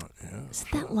transplant. Yeah. Is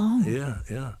it that long?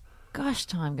 Yeah. Gosh,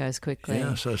 time goes quickly.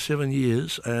 Yeah, so 7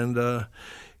 years and,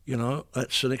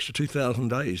 that's an extra 2,000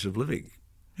 days of living.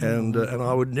 And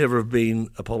I would never have been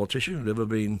a politician, never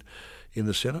been in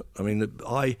the Senate. I mean,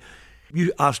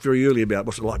 you asked very early about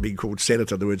what's it like being called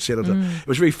senator, the word senator. It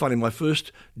was very funny. My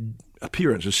first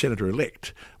appearance as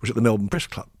senator-elect was at the Melbourne Press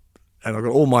Club. And I got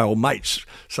all my old mates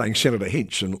saying Senator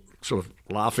Hinch and sort of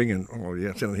laughing and, oh,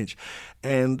 yeah, Senator Hinch.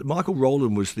 And Michael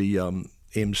Rowland was the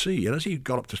MC. And as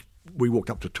we walked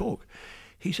up to talk,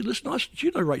 he said, listen, do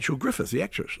you know Rachel Griffith, the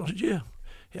actress? I said, yeah,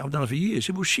 I've done it for years.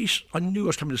 He said, well, I knew I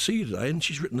was coming to see you today and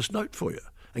she's written this note for you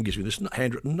and gives me this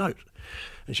handwritten note.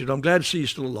 And she said, I'm glad to see you're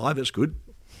still alive, that's good.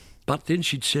 But then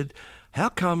she'd said, how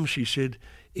come, she said,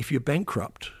 if you're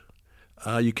bankrupt,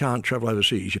 you can't travel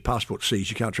overseas, your passport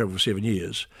seized, you can't travel for 7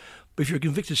 years. But if you're a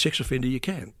convicted sex offender, you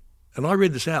can. And I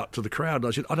read this out to the crowd and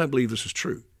I said, I don't believe this is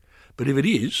true. But if it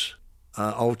is,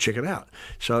 I'll check it out.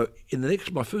 So in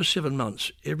my first 7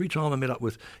 months, every time I met up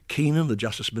with Keenan, the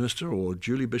Justice Minister, or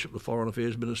Julie Bishop, the Foreign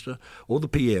Affairs Minister, or the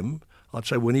PM, I'd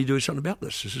say, when are you doing something about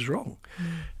this? This is wrong.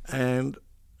 And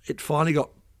it finally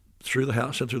got through the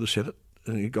House and through the Senate,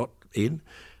 and it got in.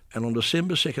 And on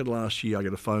December 2nd last year, I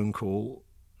get a phone call,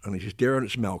 and he says, Derryn,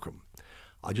 it's Malcolm.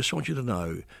 I just want you to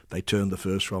know they turned the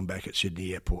first one back at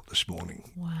Sydney Airport this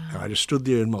morning. Wow. And I just stood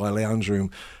there in my lounge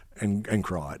room and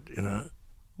cried,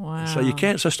 Wow.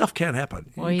 So stuff can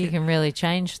happen. Well, you can really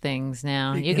change things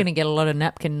now. You're going to get a lot of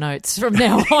napkin notes from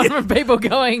now on from people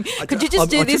going, could you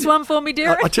just do this one for me,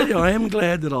 Derryn? I tell you, I am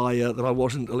glad that I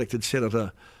wasn't elected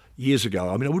senator years ago.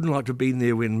 I mean, I wouldn't like to have been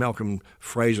there when Malcolm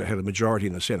Fraser had a majority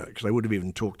in the Senate because they wouldn't have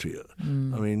even talked to you.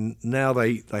 I mean, now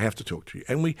they have to talk to you.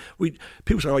 And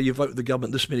people say, oh, you vote with the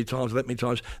government this many times or that many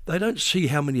times. They don't see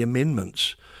how many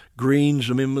amendments, Greens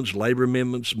amendments, Labor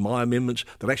amendments, my amendments,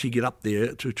 that actually get up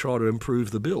there to try to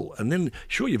improve the bill. And then,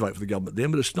 sure, you vote for the government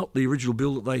then, but it's not the original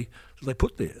bill that they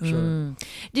put there. So.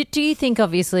 Do you think,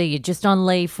 obviously, you're just on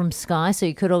leave from Sky, so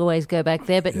you could always go back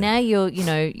there, but now you're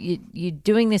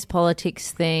doing this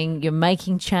politics thing, you're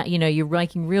making you're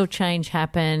making real change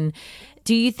happen.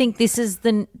 Do you think this is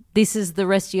the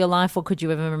rest of your life, or could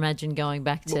you ever imagine going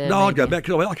back to? No, I'd go back.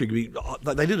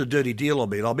 They did a dirty deal on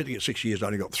me, and I meant to get 6 years. I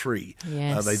only got 3.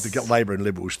 Yes. They got Labor and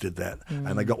Liberals did that,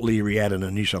 and they got Lee Rhiannon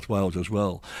in New South Wales as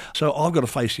well. So I've got to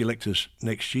face the electors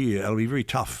next year. It'll be very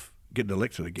tough getting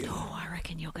elected again. Oh, I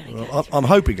reckon you're going to go. I'm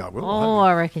hoping I will.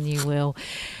 I reckon you will.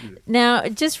 Now,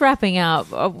 just wrapping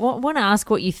up, I want to ask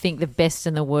what you think the best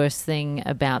and the worst thing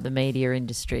about the media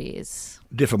industry is.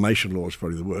 Defamation law is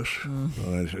probably the worst.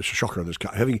 It's a shocker in this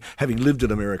country. Having lived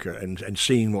in America and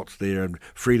seeing what's there and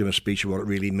freedom of speech and what it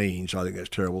really means, I think that's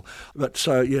terrible. But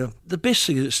the best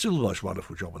thing is it's still the most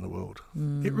wonderful job in the world.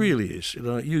 It really is.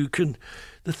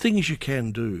 The things you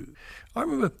can do. I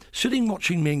remember sitting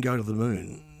watching men go to the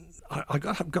moon. I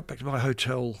got back to my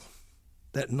hotel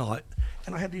that night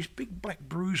and I had these big black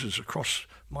bruises across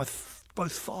my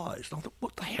both thighs. And I thought,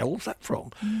 what the hell is that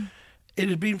from? It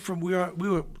had been from we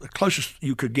were the closest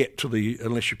you could get to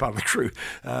unless you're part of the crew.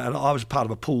 And I was part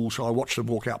of a pool, so I watched them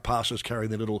walk out past us carrying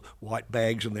their little white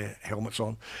bags and their helmets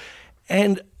on.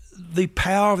 And the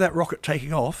power of that rocket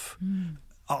taking off,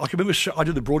 I can remember I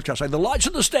did the broadcast saying, the lights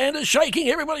in the stand are shaking,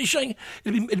 everybody's shaking.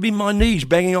 It'd be my knees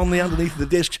banging on the underneath of the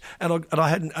desks, and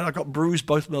I got bruised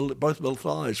both my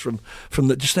thighs from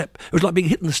just that. It was like being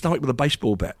hit in the stomach with a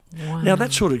baseball bat. Wow. Now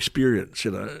that sort of experience,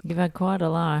 You've had quite a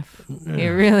life. Yeah.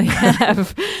 You really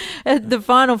have. The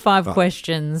final 5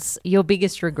 questions. Your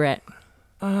biggest regret?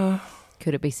 Could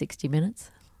it be 60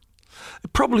 Minutes?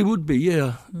 It probably would be,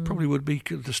 yeah. Probably would be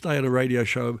to stay at a radio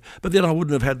show. But then I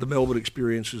wouldn't have had the Melbourne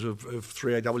experiences of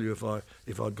 3AW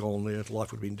if I'd gone there.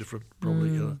 Life would have been different,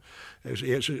 probably. But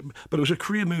it was a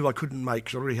career move I couldn't make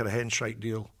because I already had a handshake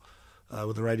deal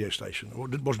with the radio station.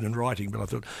 Well, it wasn't in writing, but I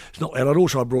thought it's not. And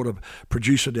I brought a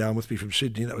producer down with me from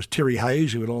Sydney. That was Terry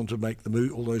Hayes, who went on to make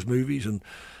all those movies and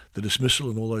The Dismissal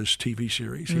and all those TV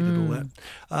series. He did all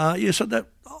that. So that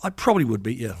I probably would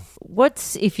be, yeah.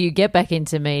 If you get back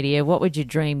into media, what would your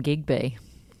dream gig be?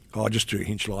 Oh, just do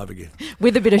Hinch Live again.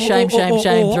 With a bit of shame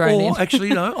thrown in.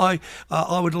 Actually,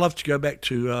 I would love to go back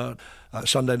to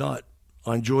Sunday Night.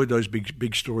 I enjoyed those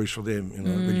big stories for them.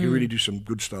 But you really do some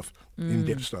good stuff,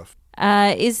 in-depth stuff.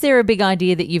 Is there a big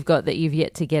idea that you've got that you've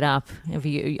yet to get up?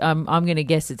 I'm going to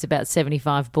guess it's about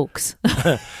 75 books.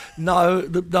 No,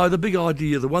 the big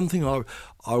idea, the one thing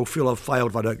I feel I've failed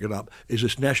if I don't get up, is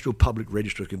this National Public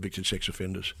Register of Convicted Sex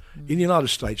Offenders. In the United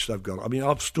States, they've got it. I mean,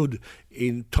 I've stood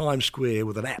in Times Square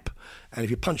with an app, and if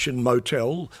you punch in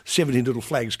motel, 17 little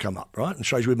flags come up, right, and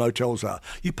shows you where motels are.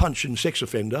 You punch in sex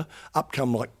offender, up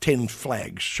come like 10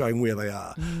 flags showing where they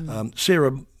are.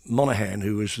 Sarah Monahan,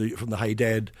 who was from the Hey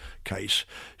Dad case,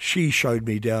 she showed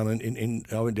me down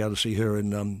I went down to see her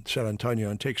in San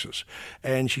Antonio in Texas,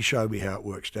 and she showed me how it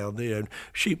works down there. And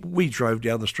we drove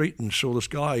down the street and saw this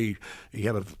guy. He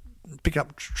had a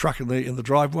pickup truck in the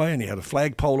driveway, and he had a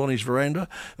flagpole on his veranda.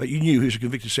 But you knew he was a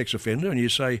convicted sex offender, and you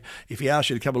say, if he asked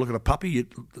you to come and look at a puppy,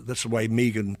 that's the way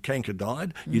Megan Kanker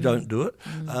died. You don't do it,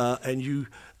 and you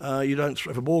don't.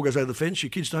 If a ball goes over the fence, your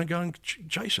kids don't go and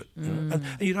chase it. And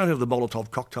you don't have the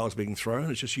Molotov cocktails being thrown.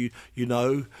 It's just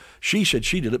She said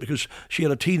she did it because she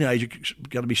had a teenager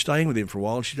going to be staying with him for a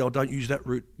while. And she said, "Oh, don't use that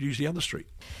route. Use the other street."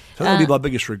 So that would be my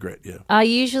biggest regret. Yeah. I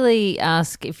usually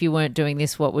ask, if you weren't doing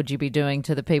this, what would you be doing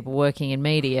to the people working in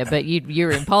media? But you're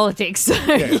in politics, so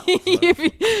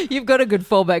you've got a good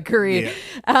fallback career.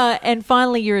 Yeah. And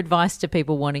finally, your advice to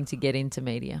people wanting to get into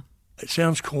media. It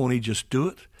sounds corny. Just do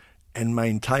it. And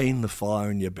maintain the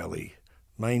fire in your belly.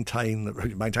 Maintain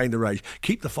the rage.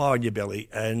 Keep the fire in your belly.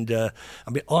 And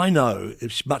I know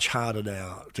it's much harder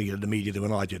now to get into media than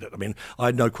when I did it. I mean, I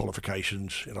had no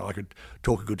qualifications. I could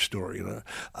talk a good story.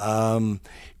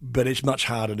 But it's much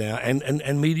harder now.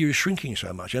 And media is shrinking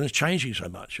so much, and it's changing so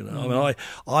much. I mean,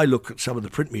 I look at some of the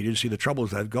print media and see the troubles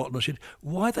they've got, and I said,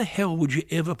 why the hell would you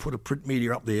ever put a print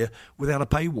media up there without a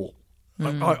paywall?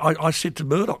 I said to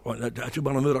Murdoch, to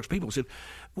one of Murdoch's people, I said,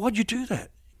 why'd you do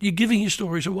that? You're giving your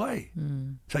stories away.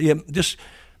 So just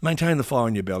maintain the fire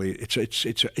in your belly. It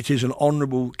is an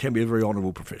honourable, can be a very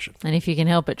honourable profession. And if you can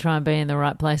help it, try and be in the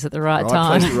right place at the right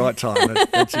time. Right place at the right time.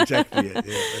 That's exactly it.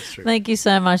 Yeah, that's true. Thank you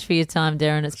so much for your time,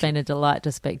 Derryn. It's been a delight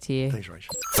to speak to you. Thanks,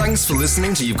 Rachel. Thanks for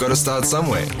listening to You've Got to Start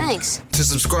Somewhere. Thanks. To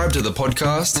subscribe to the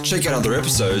podcast, check out other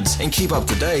episodes, and keep up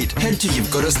to date, head to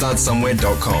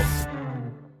you'vegotostartsomewhere.com.